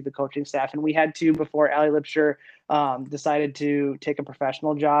coach to the coaching staff. And we had two before Allie Lipscher decided to take a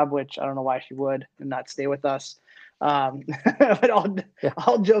professional job, which I don't know why she would and not stay with us. But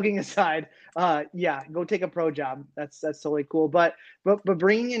all joking aside, go take a pro job. That's totally cool. But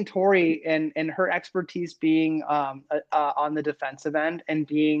bringing in Tori and her expertise being on the defensive end and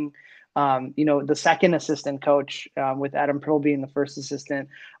being the second assistant coach, with Adam Pearl being the first assistant,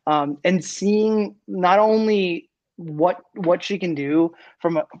 and seeing not only what she can do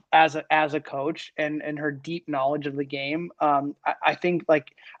as a coach and her deep knowledge of the game. I think,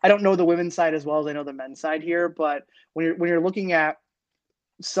 like, I don't know the women's side as well as I know the men's side here, but when you're looking at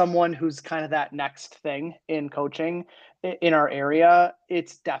someone who's kind of that next thing in coaching in our area,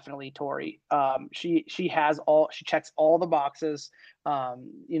 it's definitely Tori. She checks all the boxes,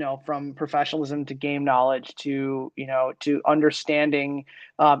 from professionalism to game knowledge to understanding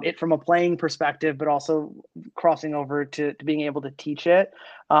it from a playing perspective, but also crossing over to being able to teach it.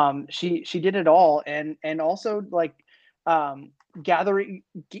 She did it all, and also, like, gathering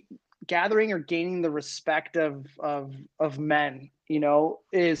or gaining the respect of men,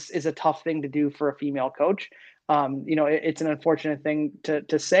 is a tough thing to do for a female coach. It's an unfortunate thing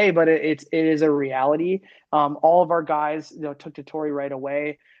to say, but it is a reality. All of our guys, took to Tori right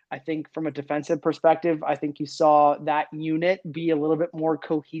away. I think from a defensive perspective, I think you saw that unit be a little bit more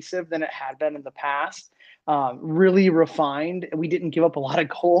cohesive than it had been in the past. Really refined. We didn't give up a lot of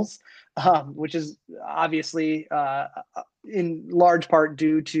goals, which is obviously in large part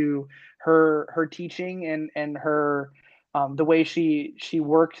due to her teaching and her the way she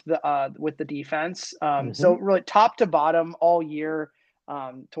worked with the defense. So really top to bottom all year,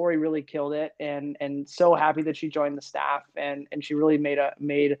 Tori really killed it, and so happy that she joined the staff, and she really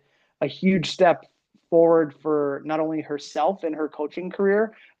made a huge step forward for not only herself and her coaching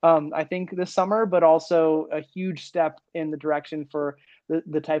career, I think this summer, but also a huge step in the direction for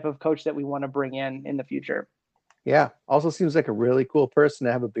the type of coach that we want to bring in the future. Yeah. Also seems like a really cool person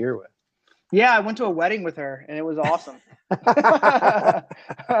to have a beer with. Yeah, I went to a wedding with her, and it was awesome.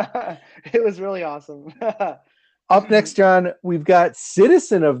 It was really awesome. Up next, John, we've got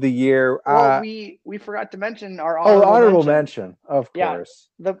Citizen of the Year. Well, we forgot to mention our honorable mention, of yeah, course.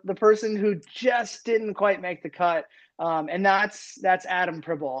 The person who just didn't quite make the cut, And that's Adam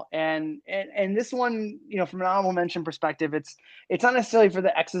Pribble. And this one, from an honorable mention perspective, it's not necessarily for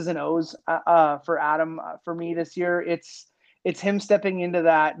the X's and O's for Adam. For me this year, it's him stepping into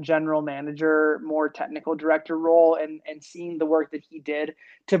that general manager, more technical director role, and seeing the work that he did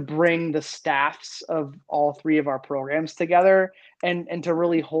to bring the staffs of all three of our programs together and to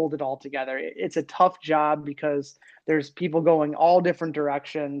really hold it all together. It's a tough job because there's people going all different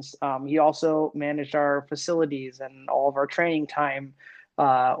directions. He also managed our facilities and all of our training time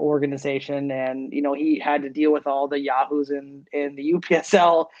organization, and he had to deal with all the yahoos in the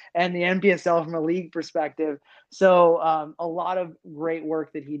UPSL and the NPSL from a league perspective. So a lot of great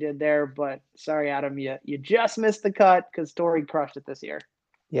work that he did there. But sorry, Adam, you just missed the cut because Tori crushed it this year.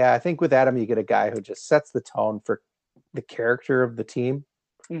 Yeah, I think with Adam, you get a guy who just sets the tone for the character of the team,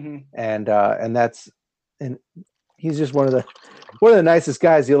 and he's just one of the nicest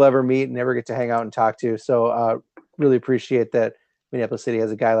guys you'll ever meet and ever get to hang out and talk to. So really appreciate that Minneapolis City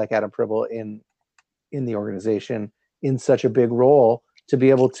has a guy like Adam Pribble in the organization in such a big role to be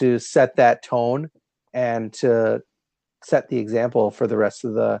able to set that tone and to set the example for the rest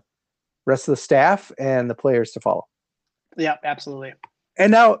of the staff and the players to follow. Yeah, absolutely.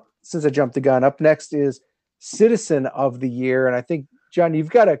 And now, since I jumped the gun, up next is Citizen of the Year, and I think, John, you've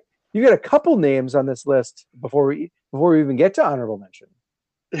got a couple names on this list before we even get to honorable mention.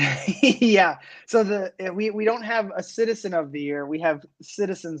 Yeah. So we don't have a Citizen of the Year. We have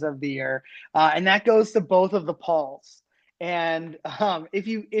Citizens of the Year, and that goes to both of the Pauls. And if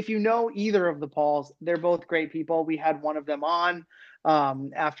you know either of the Pauls, they're both great people. We had one of them on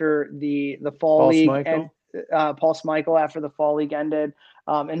after the fall Paul league, Schmeichel. and Paul Schmeichel after the fall league ended,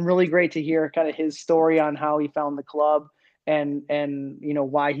 and really great to hear kind of his story on how he found the club and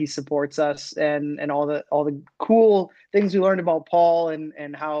why he supports us and all the cool things we learned about Paul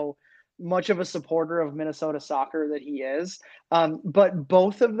and how much of a supporter of Minnesota soccer that he is. But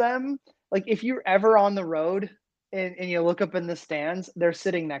both of them, like if you're ever on the road and you look up in the stands, they're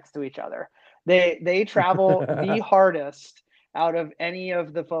sitting next to each other. They travel the hardest out of any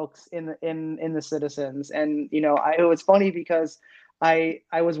of the folks in the Citizens. And it was funny because I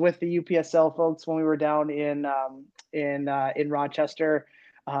was with the UPSL folks when we were down in Rochester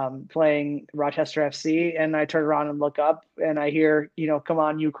playing Rochester FC, and I turn around and look up and I hear, come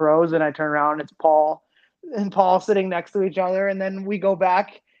on, you Crows, and I turn around, it's Paul and Paul sitting next to each other. And then we go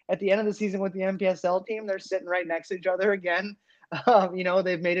back at the end of the season with the NPSL team, they're sitting right next to each other again.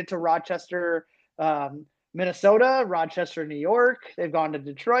 They've made it to Rochester, Minnesota, Rochester, New York. They've gone to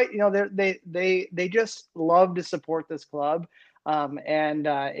Detroit. They just love to support this club. And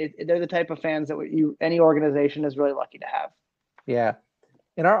they're the type of fans that any organization is really lucky to have. Yeah.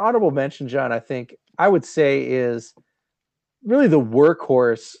 And our honorable mention, John, I think I would say is really the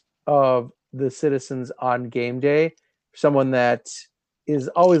workhorse of the Citizens on game day. Someone that is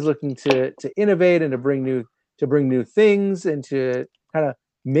always looking to innovate and to bring new things and to kind of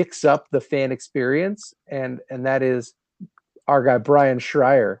mix up the fan experience. And that is our guy, Brian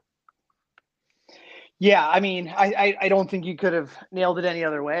Schreier. Yeah, I mean, I don't think you could have nailed it any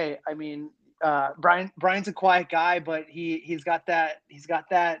other way. I mean, Brian's a quiet guy, but he's got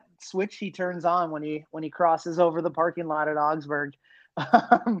that switch he turns on when he crosses over the parking lot at Augsburg,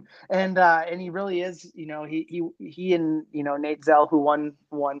 and he really is. He and Nate Zell, who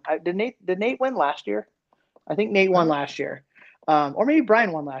won. Did Nate win last year? I think Nate won last year, or maybe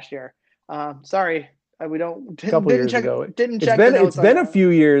Brian won last year. Sorry, we don't. A couple years ago. It's been a few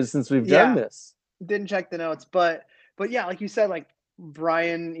years since we've done this. Didn't check the notes, but yeah, like you said, like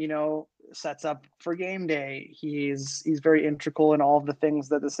Brian, sets up for game day. He's very integral in all of the things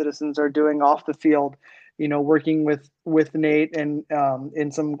that the Citizens are doing off the field, working with Nate and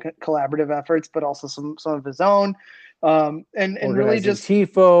in some collaborative efforts, but also some of his own, and really just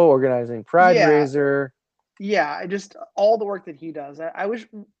TIFO, organizing Pride Raiser. Yeah, just all the work that he does. I wish.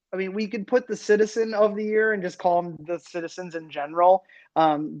 I mean, we could put the Citizen of the Year and just call them the Citizens in general.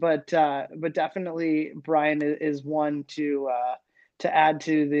 But definitely Brian is one to add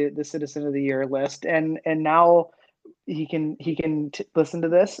to the Citizen of the Year list. And now he can listen to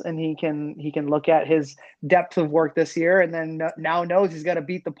this and he can look at his depth of work this year and then now knows he's got to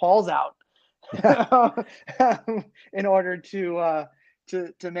beat the Pauls out in order to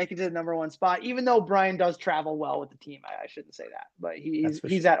make it to the number one spot, even though Brian does travel well with the team. I shouldn't say that, but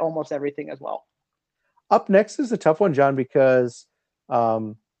he's at almost everything as well. Up next is a tough one, John, because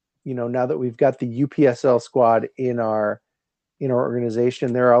now that we've got the UPSL squad in our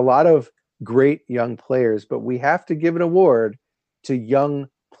organization, there are a lot of great young players, but we have to give an award to Young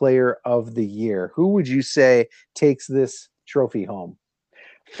Player of the Year. Who would you say takes this trophy home?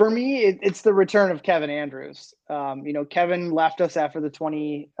 For me, it's the return of Kevin Andrews. Kevin left us after the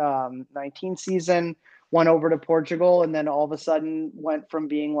 2019 season, went over to Portugal, and then all of a sudden went from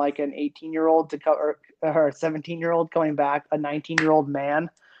being like an 18-year-old or a 17-year-old coming back, a 19-year-old man.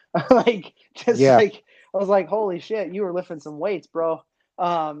 Yeah. I was like, holy shit, you were lifting some weights, bro.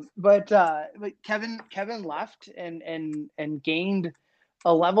 But Kevin left and gained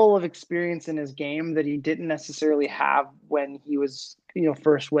a level of experience in his game that he didn't necessarily have when he was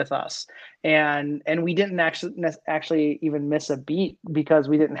first with us, and we didn't actually even miss a beat because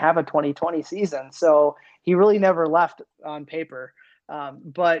we didn't have a 2020 season, so he really never left on paper.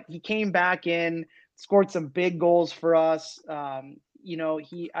 But he came back in, scored some big goals for us.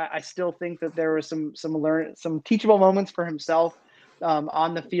 I still think that there were some teachable moments for himself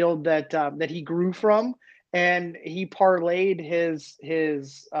on the field that he grew from, and he parlayed his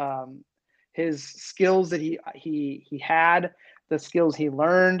skills that he had, the skills he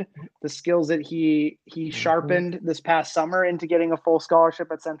learned, the skills that he sharpened this past summer into getting a full scholarship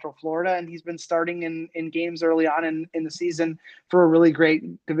at Central Florida, and he's been starting in games early on in the season for a really great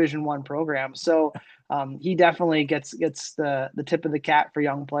Division I program. So he definitely gets the tip of the cap for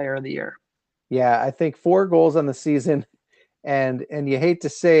Young Player of the Year. Yeah, I think 4 goals on the season, and you hate to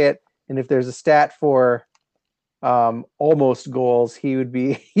say it, and if there's a stat for almost goals, he would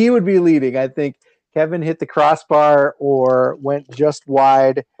be leading. I think Kevin hit the crossbar or went just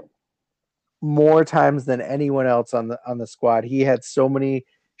wide more times than anyone else on the squad. He had so many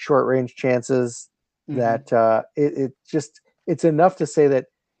short range chances that it's enough to say that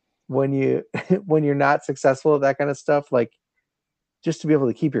when you're not successful at that kind of stuff, like, just to be able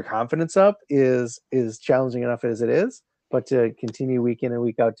to keep your confidence up is challenging enough as it is, but to continue week in and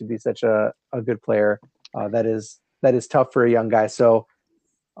week out to be such a good player, that is tough for a young guy. So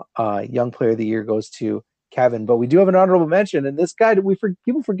Young Player of the Year goes to Kevin, but we do have an honorable mention, and this guy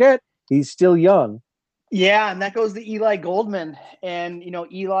people forget he's still young. Yeah, and that goes to Eli Goldman. And,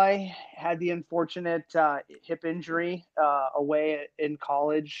 Eli had the unfortunate hip injury away in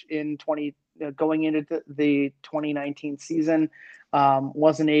college going into the 2019 season.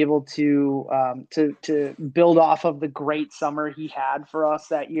 Wasn't able to build off of the great summer he had for us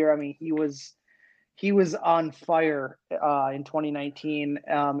that year. I mean, he was on fire in 2019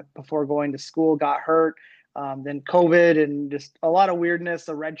 before going to school, got hurt. Then COVID and just a lot of weirdness,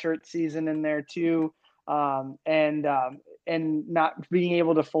 a redshirt season in there too. And not being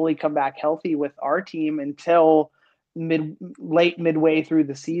able to fully come back healthy with our team until midway through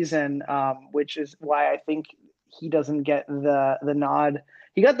the season, which is why I think he doesn't get the nod.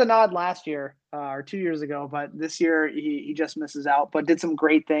 He got the nod last year or 2 years ago, but this year he just misses out, but did some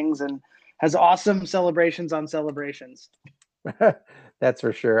great things and has awesome celebrations on celebrations. That's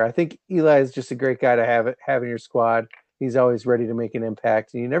for sure. I think Eli is just a great guy to have in your squad. He's always ready to make an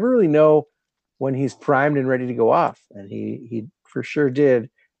impact, and you never really know when he's primed and ready to go off. And he for sure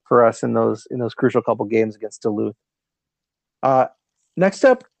did for us in those crucial couple games against Duluth. Next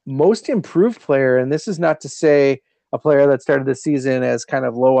up, most improved player, and this is not to say a player that started the season as kind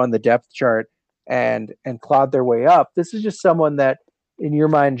of low on the depth chart and clawed their way up. This is just someone that, in your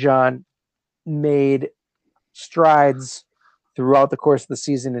mind, John, made strides throughout the course of the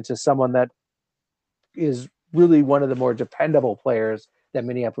season into someone that is really one of the more dependable players that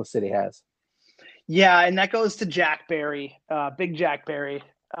Minneapolis City has. Yeah, and that goes to Jack Barry, big Jack Barry.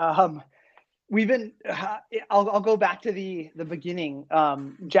 We've been. I'll go back to the beginning.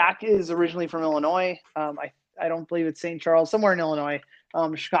 Jack is originally from Illinois. I don't believe it's St. Charles, somewhere in Illinois,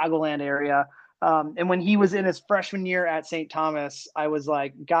 Chicagoland area. And when he was in his freshman year at St. Thomas, I was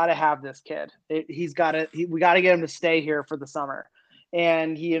like, gotta have this kid. We got to get him to stay here for the summer.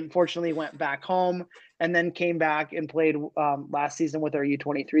 And he unfortunately went back home and then came back and played last season with our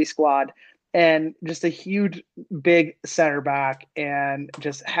U23 squad. And just a huge, big center back, and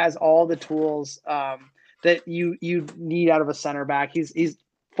just has all the tools that you need out of a center back. He's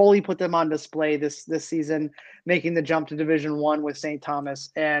fully put them on display this season, making the jump to Division I with St. Thomas.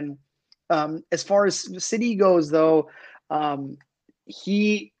 And as far as City goes, though,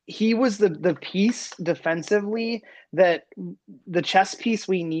 he was the piece defensively, that the chess piece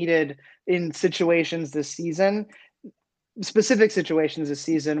we needed in situations this season. Specific situations this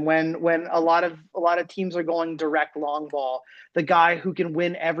season when a lot of teams are going direct long ball, the guy who can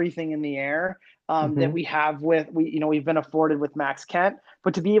win everything in the air that we have we've been afforded with Max Kent,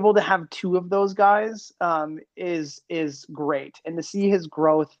 but to be able to have 2 of those guys is great, and to see his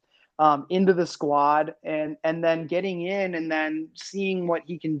growth into the squad and then getting in and then seeing what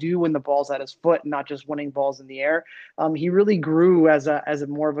he can do when the ball's at his foot and not just winning balls in the air. He really grew as a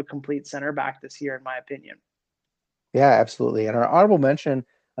more of a complete center back this year, in my opinion. Yeah, absolutely. And our honorable mention,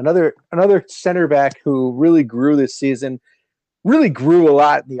 another center back who really grew this season, really grew a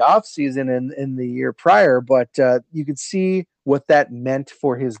lot in the offseason and in the year prior, but you could see what that meant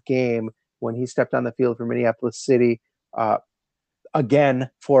for his game when he stepped on the field for Minneapolis City again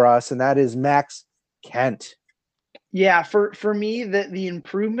for us, and that is Max Kent. Yeah, for me, the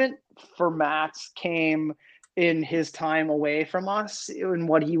improvement for Max came in his time away from us and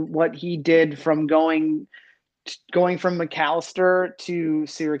what he did from going from McAllister to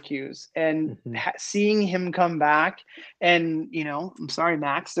Syracuse and seeing him come back. And, I'm sorry,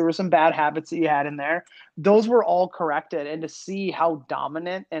 Max, there were some bad habits that you had in there. Those were all corrected. And to see how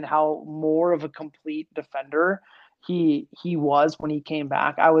dominant and how more of a complete defender he was when he came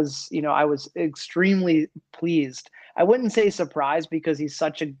back, I was extremely pleased. I wouldn't say surprised because he's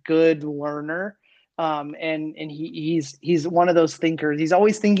such a good learner. And he's one of those thinkers. He's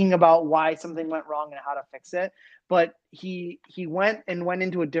always thinking about why something went wrong and how to fix it. But he went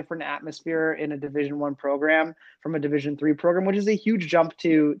into a different atmosphere in a Division I program from a Division III program, which is a huge jump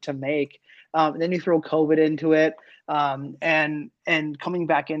to make. And then you throw COVID into it, and coming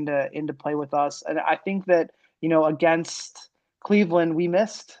back into play with us. And I think that against Cleveland, we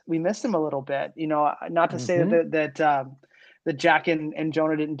missed him a little bit. Not to say that Jack and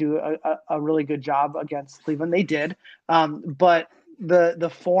Jonah didn't do a really good job against Cleveland. They did. But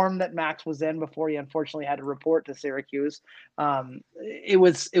the form that Max was in before he unfortunately had to report to Syracuse, it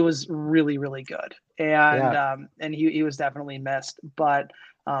was really, really good. And he was definitely missed. But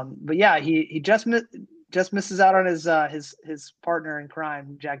yeah, he just misses out on his partner in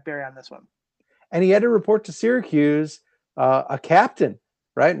crime, Jack Barry, on this one. And he had to report to Syracuse, a captain,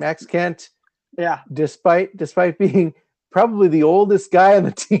 right? Max Kent. Yeah. Despite being probably the oldest guy on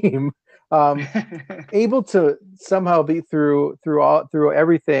the team, able to somehow be through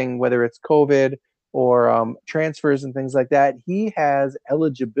everything, whether it's COVID or transfers and things like that. He has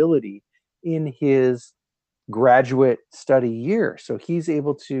eligibility in his graduate study year, so he's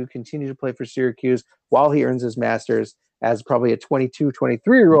able to continue to play for Syracuse while he earns his master's as probably a 22,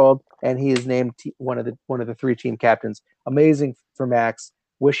 23-year-old, and he is named one of the 3 team captains. Amazing for Max.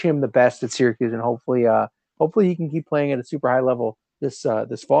 Wish him the best at Syracuse, and hopefully he can keep playing at a super high level this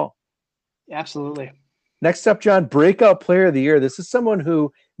fall. Absolutely. Next up, John, breakout player of the year. This is someone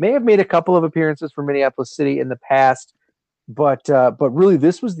who may have made a couple of appearances for Minneapolis City in the past, but really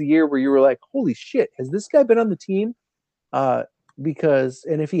this was the year where you were like, holy shit, has this guy been on the team? And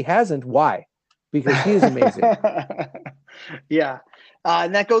if he hasn't, why? Because he is amazing. Yeah.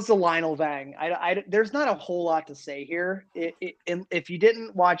 And that goes to Lionel Vang. There's not a whole lot to say here. If you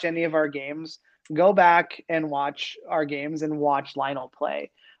didn't watch any of our games, go back and watch our games and watch Lionel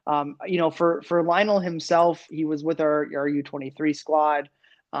play. For Lionel himself, he was with our U23 squad,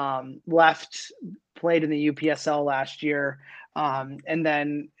 played in the UPSL last year, and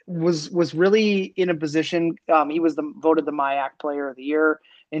then was really in a position. He was voted the MIAC Player of the Year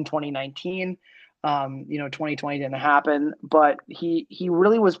in 2019. 2020 didn't happen, but he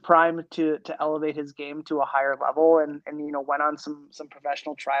really was primed to elevate his game to a higher level, and went on some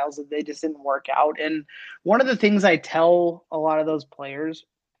professional trials that they just didn't work out. And one of the things I tell a lot of those players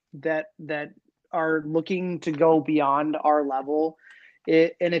that are looking to go beyond our level,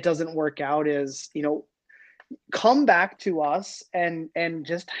 and it doesn't work out, is come back to us and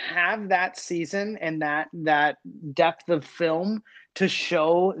just have that season and that depth of film to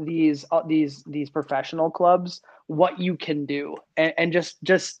show these professional clubs what you can do, and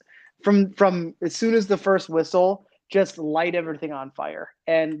just from as soon as the first whistle, just light everything on fire.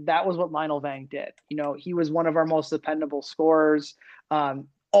 And that was what Lionel Vang did. He was one of our most dependable scorers,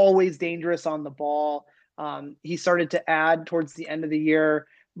 always dangerous on the ball. He started to add towards the end of the year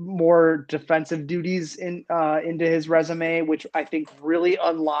more defensive duties into his resume, which I think really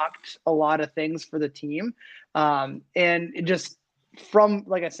unlocked a lot of things for the team. And it just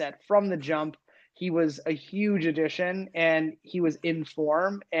like I said, from the jump, he was a huge addition, and he was in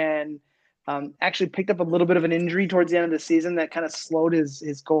form, and actually picked up a little bit of an injury towards the end of the season that kind of slowed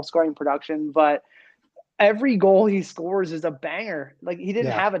his goal scoring production. But every goal he scores is a banger. Like he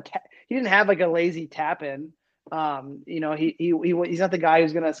didn't have like a lazy tap in. He's not the guy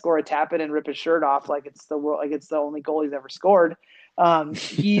who's going to score a tap in and rip his shirt off like it's the only goal he's ever scored.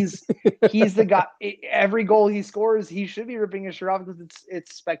 He's the guy. Every goal he scores, he should be ripping his shirt off because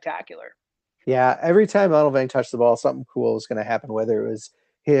it's spectacular. Yeah, every time Lionel Vang touched the ball, something cool was going to happen. Whether it was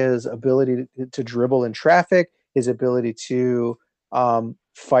his ability to dribble in traffic, his ability to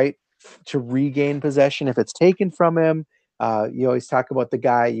fight to regain possession if it's taken from him. You always talk about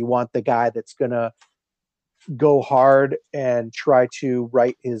you want the guy that's going to go hard and try to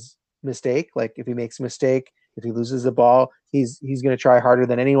right his mistake. Like if he makes a mistake, If he loses the ball, he's going to try harder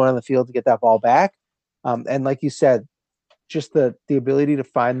than anyone on the field to get that ball back. And like you said, just the ability to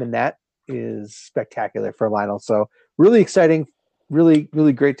find the net is spectacular for Lionel. So really exciting, really,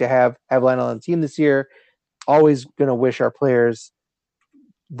 really great to have Lionel on the team this year. Always going to wish our players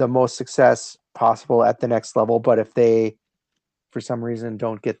the most success possible at the next level. But if they, for some reason,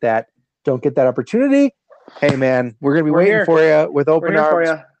 don't get that opportunity, hey man, we're going to be waiting here for you with open arms. For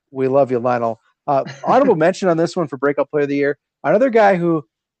you. We love you, Lionel. Honorable mention on this one for Breakout Player of the Year. Another guy who,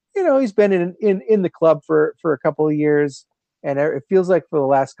 he's been in the club for a couple of years, and it feels like for the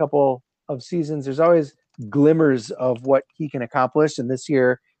last couple of seasons, there's always glimmers of what he can accomplish. And this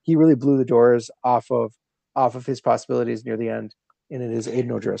year, he really blew the doors off of his possibilities near the end, and it is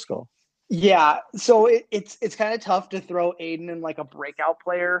Aiden O'Driscoll. Yeah, so it's kind of tough to throw Aiden in like a breakout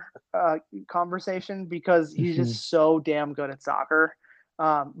player conversation because he's just so damn good at soccer.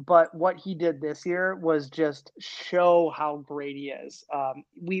 But what he did this year was just show how great he is.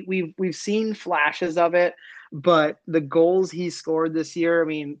 We've seen flashes of it, but the goals he scored this year, I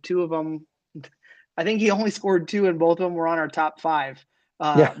mean, 2 of them, I think he only scored 2, and both of them were on our top 5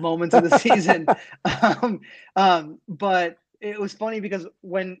 moments of the season. But it was funny because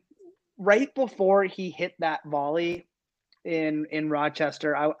right before he hit that volley in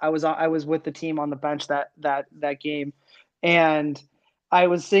Rochester, I was with the team on the bench that game, and I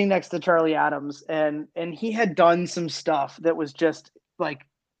was sitting next to Charlie Adams, and he had done some stuff that was just like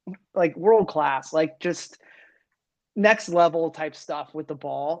world class, like just next level type stuff with the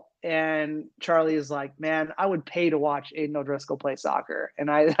ball. And Charlie is like, man, I would pay to watch Aiden O'Driscoll play soccer.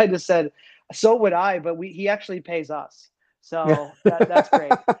 And I just said, so would I, but he actually pays us. So that's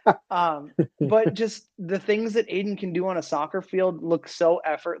great. But just the things that Aiden can do on a soccer field look so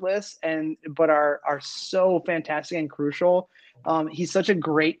effortless but are so fantastic and crucial. He's such a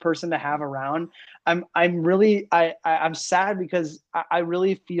great person to have around. I'm sad because I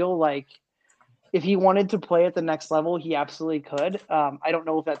really feel like if he wanted to play at the next level, he absolutely could. I don't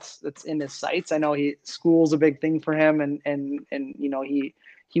know if that's in his sights. I know school's a big thing for him, and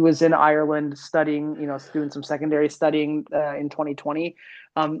he was in Ireland studying, doing some secondary studying in 2020.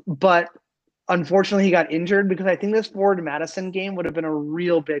 But unfortunately, he got injured because I think this Ford Madison game would have been a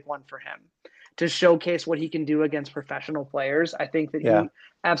real big one for him to showcase what he can do against professional players. I think that he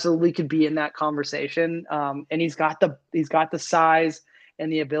absolutely could be in that conversation. And he's got the size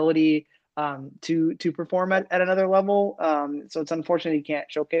and the ability to perform at another level. So it's unfortunate he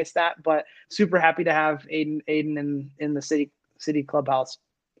can't showcase that, but super happy to have Aiden in the city clubhouse.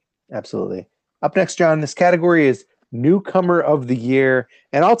 Absolutely. Up next, John, this category is Newcomer of the Year,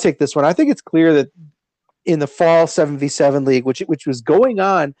 and I'll take this one. I think it's clear that in the fall 7v7 league, which was going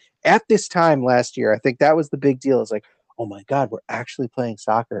on at this time last year, I think that was the big deal. It's like, oh my God, we're actually playing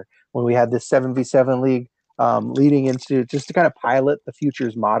soccer when we had this 7v7 league leading into just to kind of pilot the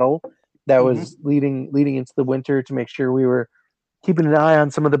futures model that was leading into the winter to make sure we were keeping an eye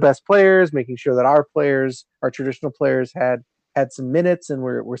on some of the best players, making sure that our traditional players had some minutes and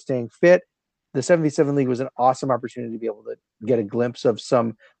we're staying fit. The 7v7 league was an awesome opportunity to be able to get a glimpse of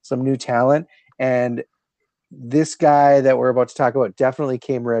some new talent. And this guy that we're about to talk about definitely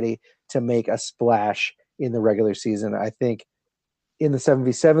came ready to make a splash in the regular season. I think in the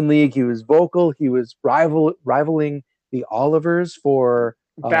 7v7 league, he was vocal. He was rivaling the Olivers for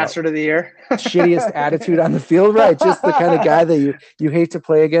Bastard of the Year. Shittiest attitude on the field, right? Just the kind of guy that you hate to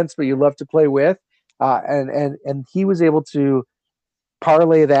play against, but you love to play with. And he was able to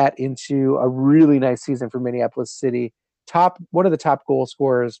parlay that into a really nice season for Minneapolis City. One of the top goal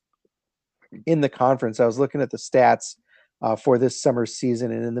scorers in the conference. I was looking at the stats for this summer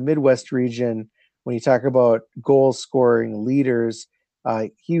season, and in the Midwest region, when you talk about goal scoring leaders,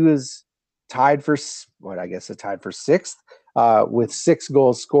 he was tied for sixth with 6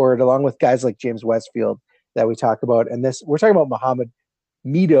 goals scored, along with guys like James Westfield that we talk about. And we're talking about Mohammed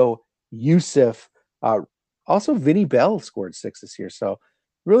Mido Yusuf. Also, Vinny Bell scored 6 this year. So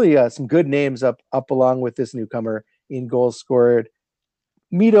really some good names up along with this newcomer in goals scored.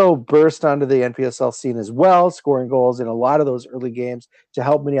 Mido burst onto the NPSL scene as well, scoring goals in a lot of those early games to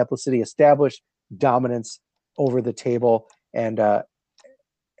help Minneapolis City establish dominance over the table. And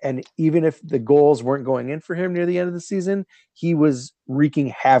even if the goals weren't going in for him near the end of the season, he was wreaking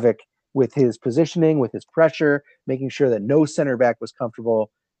havoc with his positioning, with his pressure, making sure that no center back was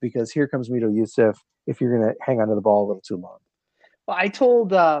comfortable, because here comes Mido Yusuf if you're going to hang onto the ball a little too long. Well, I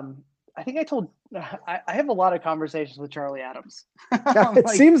told I think I have a lot of conversations with Charlie Adams. It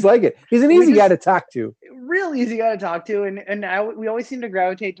seems like it. He's an easy guy to talk to. Real easy guy to talk to, and we always seem to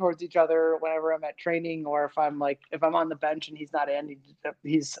gravitate towards each other whenever I'm at training, or if I'm on the bench and he's not in,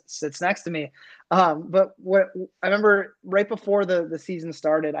 he sits next to me. But what I remember right before the season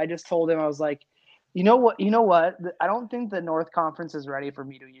started, I just told him, I was like, you know what, I don't think the North Conference is ready for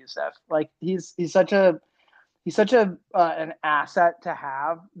Mido Youssef. Like he's such an asset to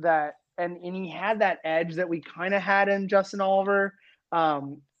have, that, and he had that edge that we kind of had in Justin Oliver,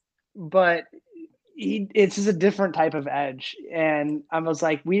 but it's just a different type of edge, and I was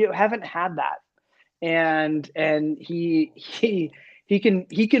like, we haven't had that, and he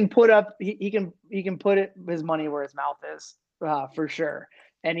can put his money where his mouth is, for sure,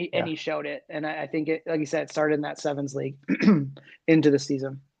 and he showed it, and I think it, like you said, it started in that sevens league into the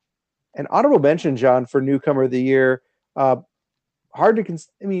season. An honorable mention, John, for newcomer of the year. Hard to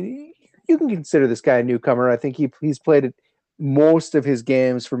you can consider this guy a newcomer. I think he's played most of his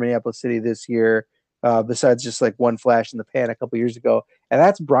games for Minneapolis City this year, besides just like one flash in the pan a couple years ago. And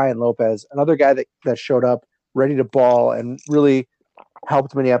that's Brian Lopez, another guy that showed up ready to ball and really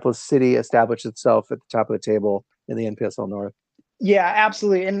helped Minneapolis City establish itself at the top of the table in the NPSL North. Yeah,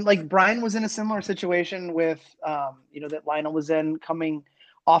 absolutely. And like Brian was in a similar situation with, that Lionel was in, coming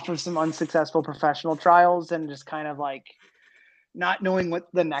off of some unsuccessful professional trials and just kind of like not knowing what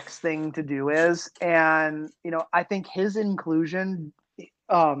the next thing to do is. And, I think his inclusion,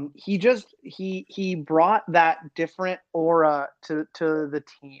 he brought that different aura to the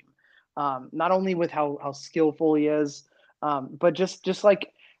team. Not only with how skillful he is, but just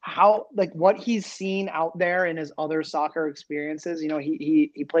like how, like what he's seen out there in his other soccer experiences.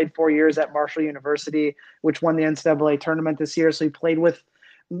 He played 4 years at Marshall University, which won the NCAA tournament this year. So he played with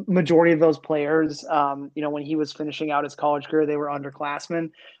majority of those players. When he was finishing out his college career, they were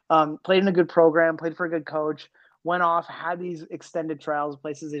underclassmen. Played in a good program, played for a good coach, went off, had these extended trials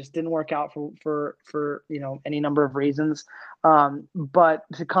places that just didn't work out for any number of reasons. But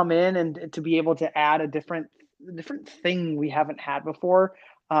to come in and to be able to add a different thing we haven't had before,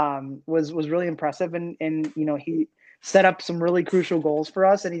 was really impressive. And he set up some really crucial goals for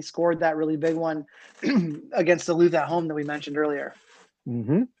us, and he scored that really big one against Duluth at home that we mentioned earlier.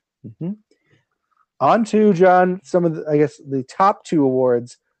 Mm-hmm. Mm-hmm. On to, John, some of the top two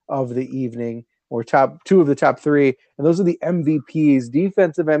awards of the evening, or top two of the top three, and those are the MVPs: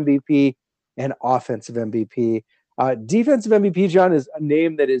 defensive MVP and offensive MVP. Defensive MVP, John, is a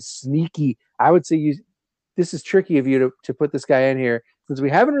name that is sneaky. I would say this is tricky of you to put this guy in here, since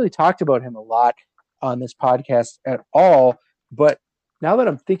we haven't really talked about him a lot on this podcast at all. But now that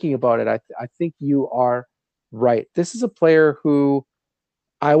I'm thinking about it, I think you are right. This is a player who,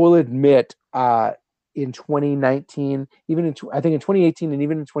 I will admit, in 2019, I think in 2018 and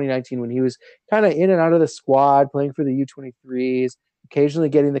even in 2019, when he was kind of in and out of the squad, playing for the U23s, occasionally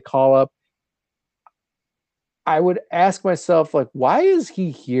getting the call up, I would ask myself, like, why is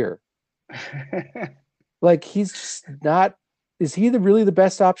he here? Like, he's just not. Is he really the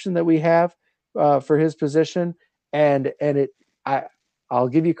best option that we have for his position? I'll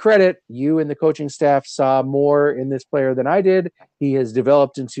give you credit. You and the coaching staff saw more in this player than I did. He has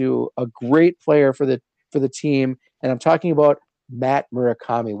developed into a great player for the team. And I'm talking about Matt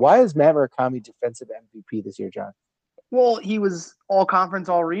Murakami. Why is Matt Murakami defensive MVP this year, John? Well, he was all conference,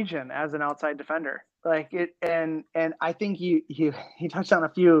 all region as an outside defender. Like it, and I think he touched on a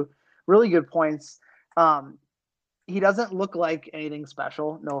few really good points. He doesn't look like anything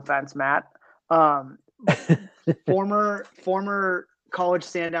special. No offense, Matt. Former college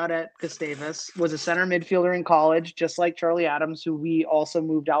standout at Gustavus, was a center midfielder in college, just like Charlie Adams, who we also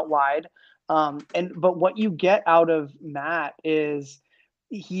moved out wide. But what you get out of Matt is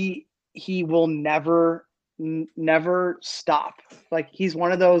he will never stop. Like, he's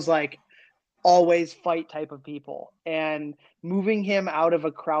one of those like always fight type of people, and moving him out of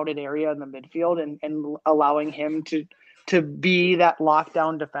a crowded area in the midfield and allowing him to be that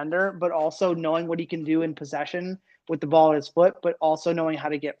lockdown defender, but also knowing what he can do in possession with the ball at his foot, but also knowing how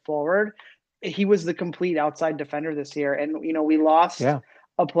to get forward. He was the complete outside defender this year. And, we lost a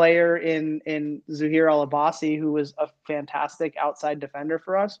player in Zuhair Al-Abbasi, who was a fantastic outside defender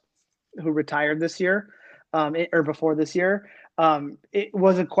for us, who retired this year, or before this year. It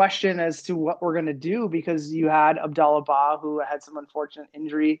was a question as to what we're going to do, because you had Abdallah Ba, who had some unfortunate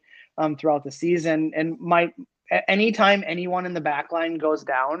injury throughout the season, and anytime anyone in the back line goes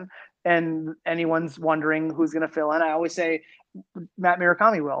down and anyone's wondering who's going to fill in, I always say Matt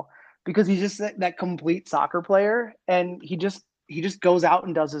Murakami will, because he's just that complete soccer player, and he just goes out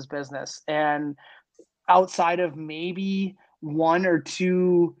and does his business. And outside of maybe one or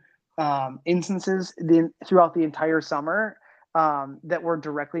two instances throughout the entire summer that were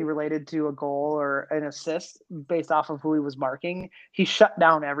directly related to a goal or an assist based off of who he was marking. He shut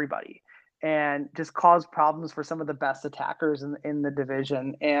down everybody and just caused problems for some of the best attackers in the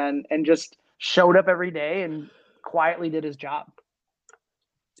division, and just showed up every day and quietly did his job.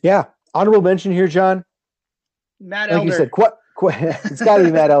 Yeah. Honorable mention here, John. Matt like Elder. you said, it's got to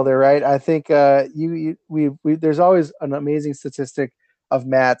be Matt Elder, right? I think there's always an amazing statistic of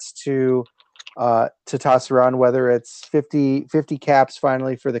Matt's to toss around, whether it's 50 caps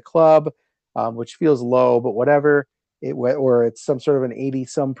finally for the club, which feels low, but whatever, or it's some sort of an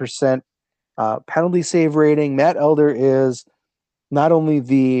 80-some% penalty save rating. Matt Elder is not only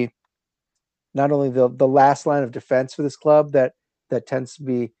the last line of defense for this club that tends to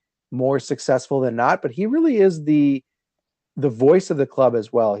be more successful than not, but he really is the voice of the club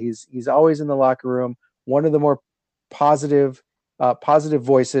as well. He's always in the locker room, one of the more positive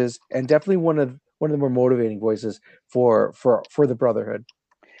voices, and definitely one of the more motivating voices for the brotherhood.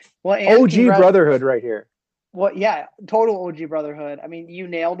 Well, OG brotherhood right here. Well, yeah, total OG brotherhood. I mean, you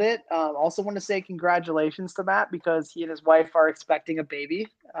nailed it. Also want to say congratulations to Matt, because he and his wife are expecting a baby.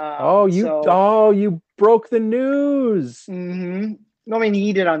 You broke the news. Mm-hmm. I mean,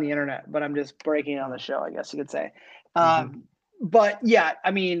 he did on the internet, but I'm just breaking it on the show, I guess you could say. But yeah,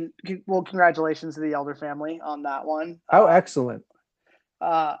 I mean, well, congratulations to the Elder family on that one. How excellent.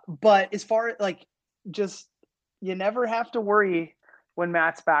 But as far as just, you never have to worry when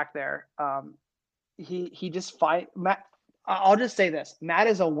Matt's back there. He just Matt. I'll just say this: Matt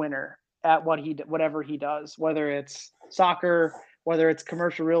is a winner at whatever he does, whether it's soccer, whether it's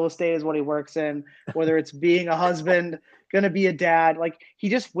commercial real estate is what he works in, whether it's being a husband, going to be a dad. Like, he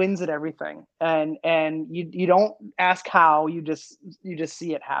just wins at everything. And you don't ask how, you just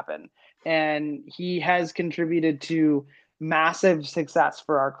see it happen. And he has contributed to massive success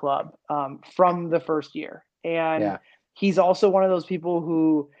for our club from the first year. And he's also one of those people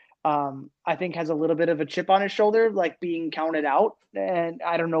who I think has a little bit of a chip on his shoulder, like being counted out. And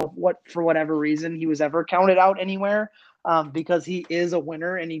I don't know for whatever reason he was ever counted out anywhere. Because he is a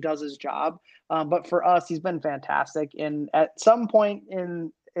winner and he does his job. But for us, he's been fantastic. And at some point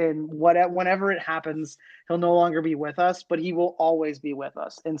whenever it happens, he'll no longer be with us, but he will always be with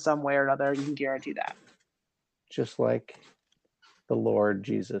us in some way or another. You can guarantee that. Just like the Lord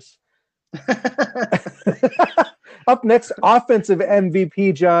Jesus. Up next, offensive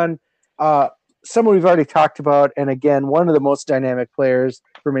MVP, John. Someone we've already talked about, and again, one of the most dynamic players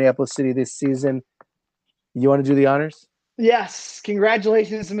for Minneapolis City this season. You want to do the honors? Yes,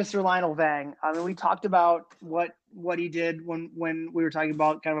 congratulations to Mr. Lionel Vang. I mean, we talked about what he did when we were talking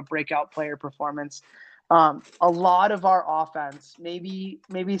about kind of a breakout player performance. A lot of our offense, maybe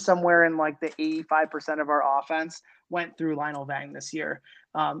somewhere in like the 85% of our offense, went through Lionel Vang this year.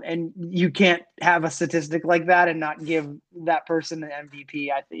 And you can't have a statistic like that and not give that person an MVP.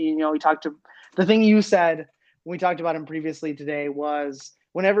 The thing you said when we talked about him previously today was,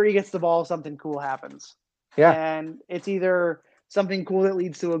 whenever he gets the ball, something cool happens. Yeah. And it's either something cool that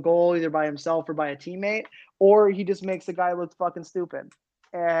leads to a goal, either by himself or by a teammate, or he just makes the guy look fucking stupid.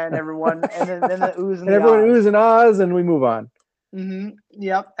 And everyone, and then the oohs and everyone oohs and ahs, and we move on. Mm-hmm.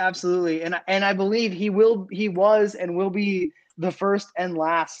 Yep, absolutely. And I believe he was and will be the first and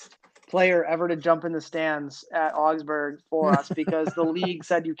last player ever to jump in the stands at Augsburg for us, because the league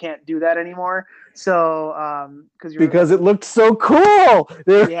said you can't do that anymore. So, because it looked so cool.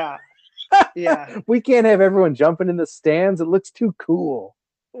 Yeah. Yeah. We can't have everyone jumping in the stands. It looks too cool.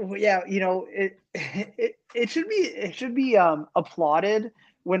 Yeah, it should be applauded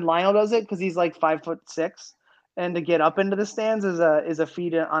when Lionel does it, because he's like 5'6", and to get up into the stands is a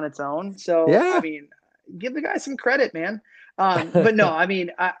feat on its own. So yeah. I mean, give the guy some credit, man. But no, I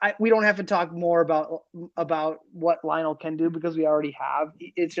mean, we don't have to talk more about what Lionel can do, because we already have.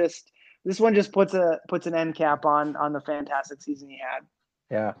 It's just, this one just puts an end cap on the fantastic season he had.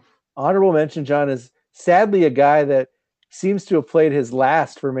 Yeah. Honorable mention, John, is sadly a guy that seems to have played his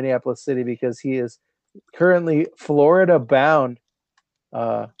last for Minneapolis City, because he is currently Florida bound.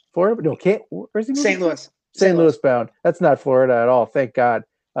 Where's he? St. Louis. St. Louis bound. That's not Florida at all. Thank God.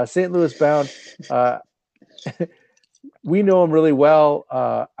 St. Louis bound. We know him really well.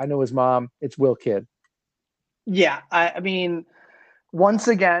 I know his mom. It's Will Kidd. Yeah. I mean, once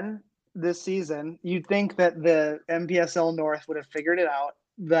again, this season, you'd think that the NPSL North would have figured it out,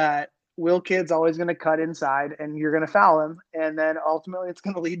 that Will Kidd's always going to cut inside and you're going to foul him, and then ultimately it's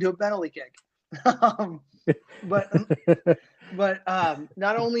going to lead to a penalty kick. But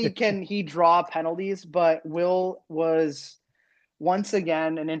not only can he draw penalties, but Will was once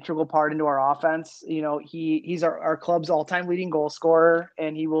again an integral part into our offense. You know, he's our club's all-time leading goal scorer,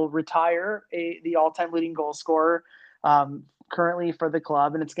 and he will retire the all-time leading goal scorer currently for the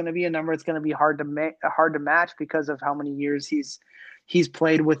club. And it's going to be a number it's going to be hard to match because of how many years he's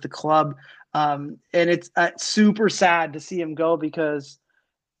played with the club. And it's super sad to see him go, because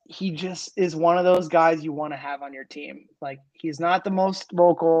he just is one of those guys you want to have on your team. Like, he's not the most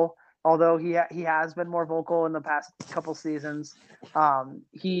vocal, although he has been more vocal in the past couple seasons.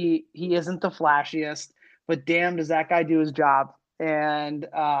 He isn't the flashiest, but damn, does that guy do his job. And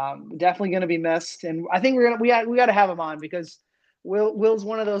definitely going to be missed. And I think we got to have him on, because Will's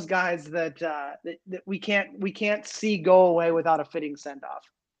one of those guys that we can't see go away without a fitting send off.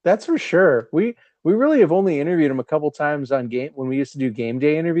 That's for sure. We really have only interviewed him a couple times on game when we used to do game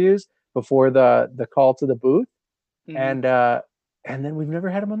day interviews before the call to the booth, and then we've never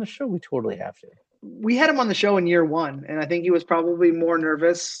had him on the show. We totally have to. We had him on the show in year one, and I think he was probably more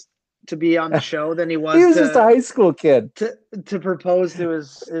nervous to be on the show than he was. He was just a high school kid to propose to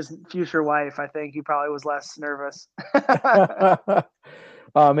his future wife. I think he probably was less nervous.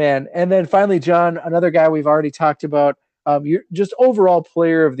 Oh man! And then finally, John, another guy we've already talked about. You're just overall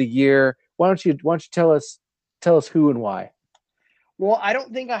player of the year. Why don't you tell us who and why? Well, I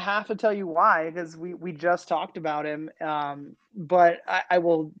don't think I have to tell you why, because we just talked about him. But I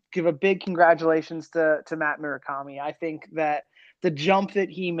will give a big congratulations to Matt Murakami. I think that the jump that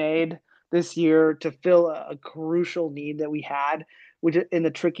he made this year to fill a crucial need that we had, which in the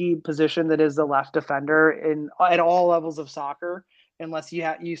tricky position that is the left defender at all levels of soccer, unless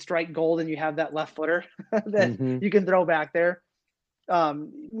you strike gold and you have that left footer that you can throw back there.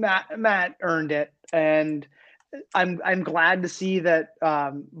 Matt earned it, and I'm glad to see that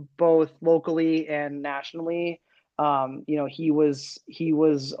both locally and nationally, he was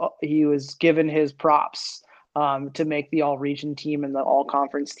given his props to make the all-region team and the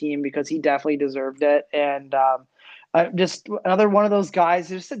all-conference team, because he definitely deserved it. And just another one of those guys,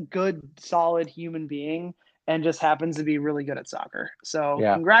 just a good, solid human being, and just happens to be really good at soccer. So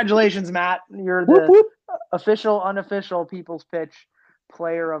Congratulations, Matt. You're the official, unofficial People's Pitch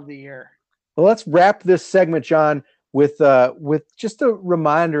Player of the Year. Well, let's wrap this segment, John, with just a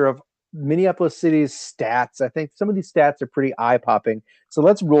reminder of Minneapolis City's stats. I think some of these stats are pretty eye-popping. So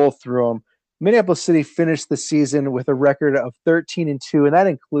let's roll through them. Minneapolis City finished the season with a record of 13-2, and that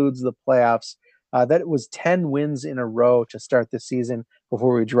includes the playoffs. That was 10 wins in a row to start the season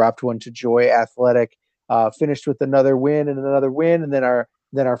before we dropped one to Joy Athletic. Finished with another win, and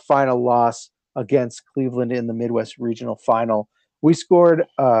then our final loss against Cleveland in the Midwest Regional Final. We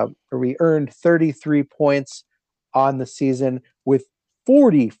earned 33 points on the season with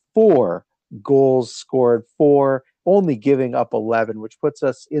 44 goals scored, only giving up 11, which puts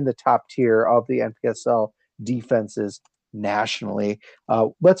us in the top tier of the NPSL defenses nationally.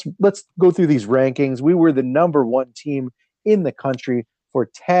 Let's go through these rankings. We were the number one team in the country for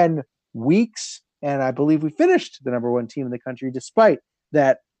 10 weeks, and I believe we finished the number one team in the country despite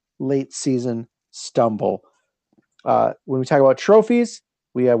that late season stumble. When we talk about trophies,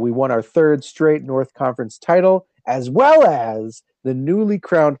 we won our third straight North Conference title, as well as the newly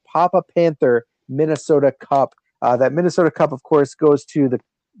crowned Papa Panther Minnesota Cup. That Minnesota Cup, of course, goes to the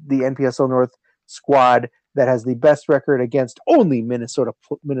NPSL North squad that has the best record against only Minnesota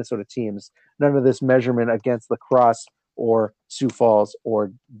teams. None of this measurement against La Crosse or Sioux Falls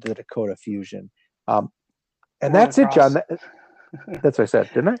or the Dakota Fusion. And that's it, John. That's what I said,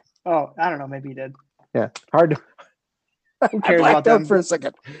 didn't I? Oh, I don't know. Maybe you did. Yeah, hard to. Who cares about them for a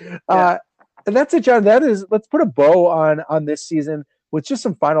second? Yeah. And that's it, John. Let's put a bow on this season with just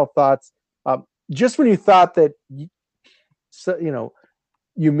some final thoughts. Just when you thought that you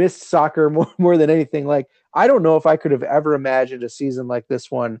missed soccer more than anything, like I don't know if I could have ever imagined a season like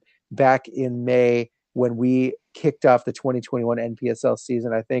this one back in May when we kicked off the 2021 NPSL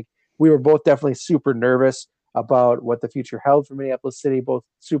season. I think we were both definitely super nervous about what the future held for Minneapolis City, both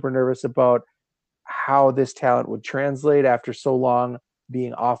super nervous about how this talent would translate after so long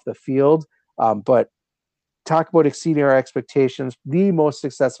being off the field. But talk about exceeding our expectations, the most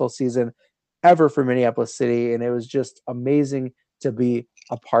successful season ever for Minneapolis City. And it was just amazing to be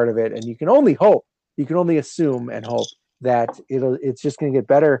a part of it. And you can only assume and hope that it's just going to get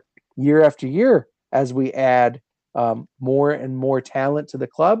better year after year as we add more and more talent to the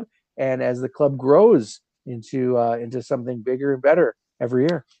club. And as the club grows into something bigger and better every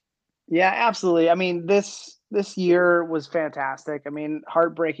year. Yeah, absolutely. I mean, this year was fantastic. I mean,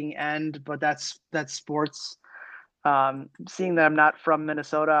 heartbreaking end, but that's sports. Seeing that I'm not from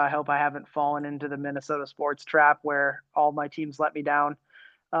Minnesota, I hope I haven't fallen into the Minnesota sports trap where all my teams let me down.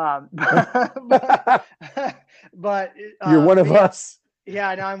 But you're one of us.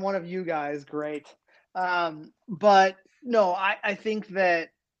 Yeah, now I'm one of you guys. Great. But no, I think that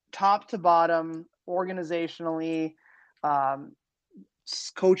top to bottom, organizationally,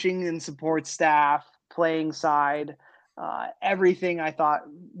 coaching and support staff, playing side, everything I thought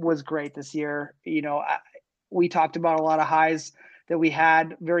was great this year. We talked about a lot of highs that we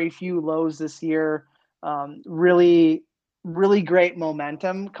had, very few lows this year. Really great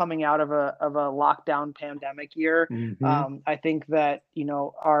momentum coming out of a lockdown pandemic year. Mm-hmm. I think that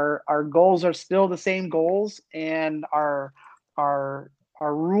our goals are still the same goals, and our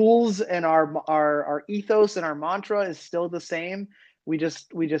rules and our ethos and our mantra is still the same. We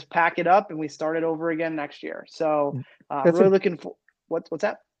just pack it up and we start it over again next year. So really looking for what's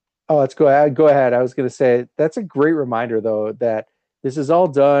that? Oh, let's go ahead. Go ahead. I was going to say that's a great reminder, though, that this is all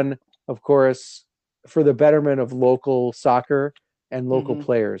done, of course, for the betterment of local soccer and local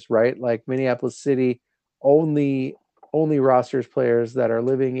players, right? Like Minneapolis City only rosters players that are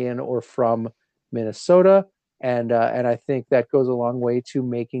living in or from Minnesota, and I think that goes a long way to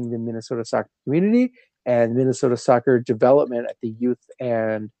making the Minnesota soccer community and Minnesota soccer development at the youth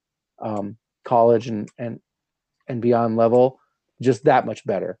and college and beyond level just that much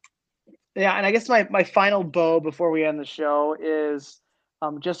better. Yeah, and I guess my final bow before we end the show is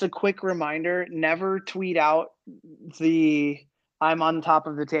just a quick reminder: never tweet out the "I'm on top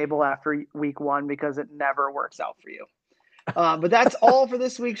of the table" after week 1, because it never works out for you. But that's all for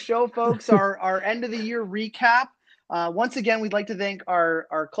this week's show, folks. Our end of the year recap. Once again, we'd like to thank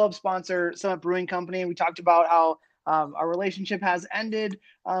our club sponsor, Summit Brewing Company. We talked about how our relationship has ended,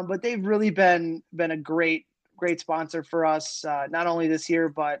 but they've really been a great sponsor for us, not only this year,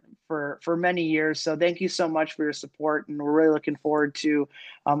 but for many years. So thank you so much for your support. And we're really looking forward to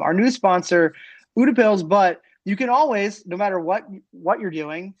our new sponsor, Unofficial. But you can always, no matter what you're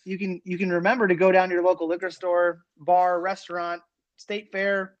doing, you can remember to go down to your local liquor store, bar, restaurant, state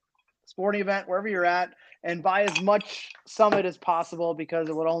fair, sporting event, wherever you're at, and buy as much Summit as possible, because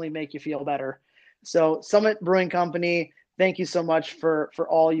it would only make you feel better. So Summit Brewing Company, thank you so much for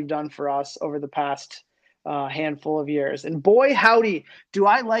all you've done for us over the past handful of years. And boy, howdy, do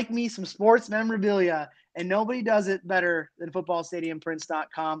I like me some sports memorabilia, and nobody does it better than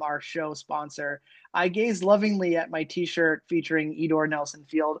footballstadiumprints.com, our show sponsor. I gaze lovingly at my t-shirt featuring Edor Nelson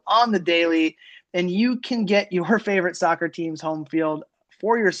Field on the daily, and you can get your favorite soccer team's home field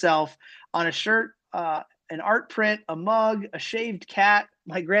for yourself on a shirt, an art print, a mug, a shaved cat,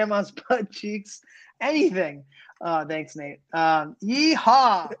 my grandma's butt cheeks, anything. Thanks, Nate.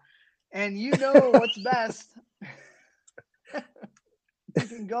 Yeehaw! And you know what's best. You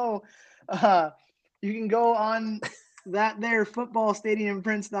can go on that there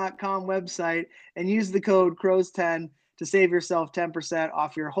footballstadiumprints.com website and use the code CROWS10 to save yourself 10%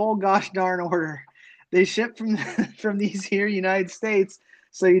 off your whole gosh darn order. They ship from these here United States,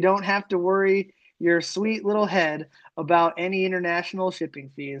 so you don't have to worry your sweet little head about any international shipping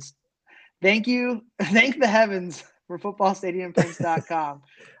fees. Thank you. Thank the heavens for footballstadiumprints.com.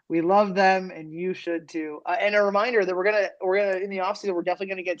 We love them, and you should too. And a reminder that we're gonna in the offseason, we're definitely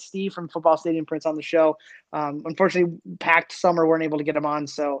gonna get Steve from Football Stadium Prints on the show. Unfortunately, packed summer, weren't able to get him on,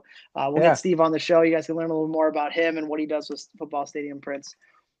 so we'll get Steve on the show. You guys can learn a little more about him and what he does with Football Stadium Prints.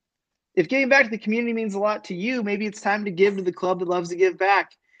 If giving back to the community means a lot to you, maybe it's time to give to the club that loves to give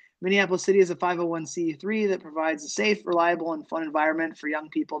back. Minneapolis City is a 501c3 that provides a safe, reliable, and fun environment for young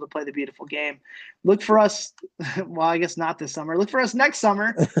people to play the beautiful game. Look for us, well, I guess not this summer. Look for us next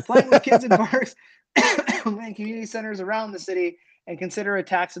summer, playing with kids in parks and community centers around the city, and consider a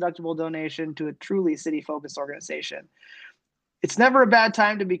tax-deductible donation to a truly city-focused organization. It's never a bad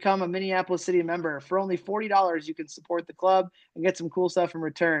time to become a Minneapolis City member. For only $40, you can support the club and get some cool stuff in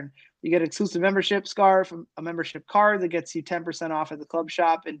return. You get exclusive membership scarf, a membership card that gets you 10% off at the club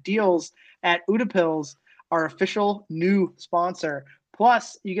shop, and deals at Unofficial, our official new sponsor.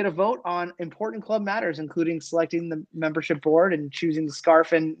 Plus, you get a vote on important club matters, including selecting the membership board and choosing the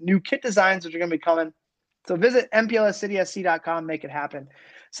scarf and new kit designs, which are going to be coming. So visit mplscitysc.com, make it happen.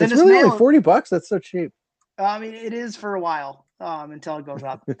 It's really only $40. That's so cheap. I mean, it is for a while until it goes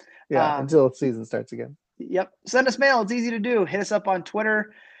up. Until the season starts again. Yep. Send us mail. It's easy to do. Hit us up on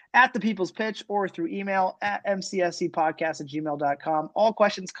Twitter at The People's Pitch or through email at mcscpodcast@gmail.com. All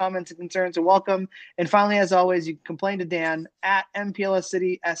questions, comments, and concerns are welcome. And finally, as always, you can complain to Dan at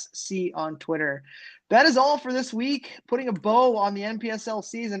MPLSCitySC on Twitter. That is all for this week. Putting a bow on the NPSL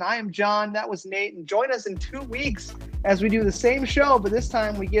season. I am John. That was Nate. And join us in 2 weeks as we do the same show, but this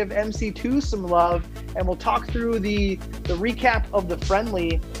time we give MC2 some love, and we'll talk through the recap of the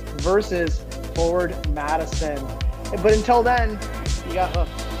friendly versus Forward Madison. But until then, You got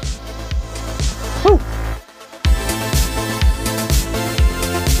hooked.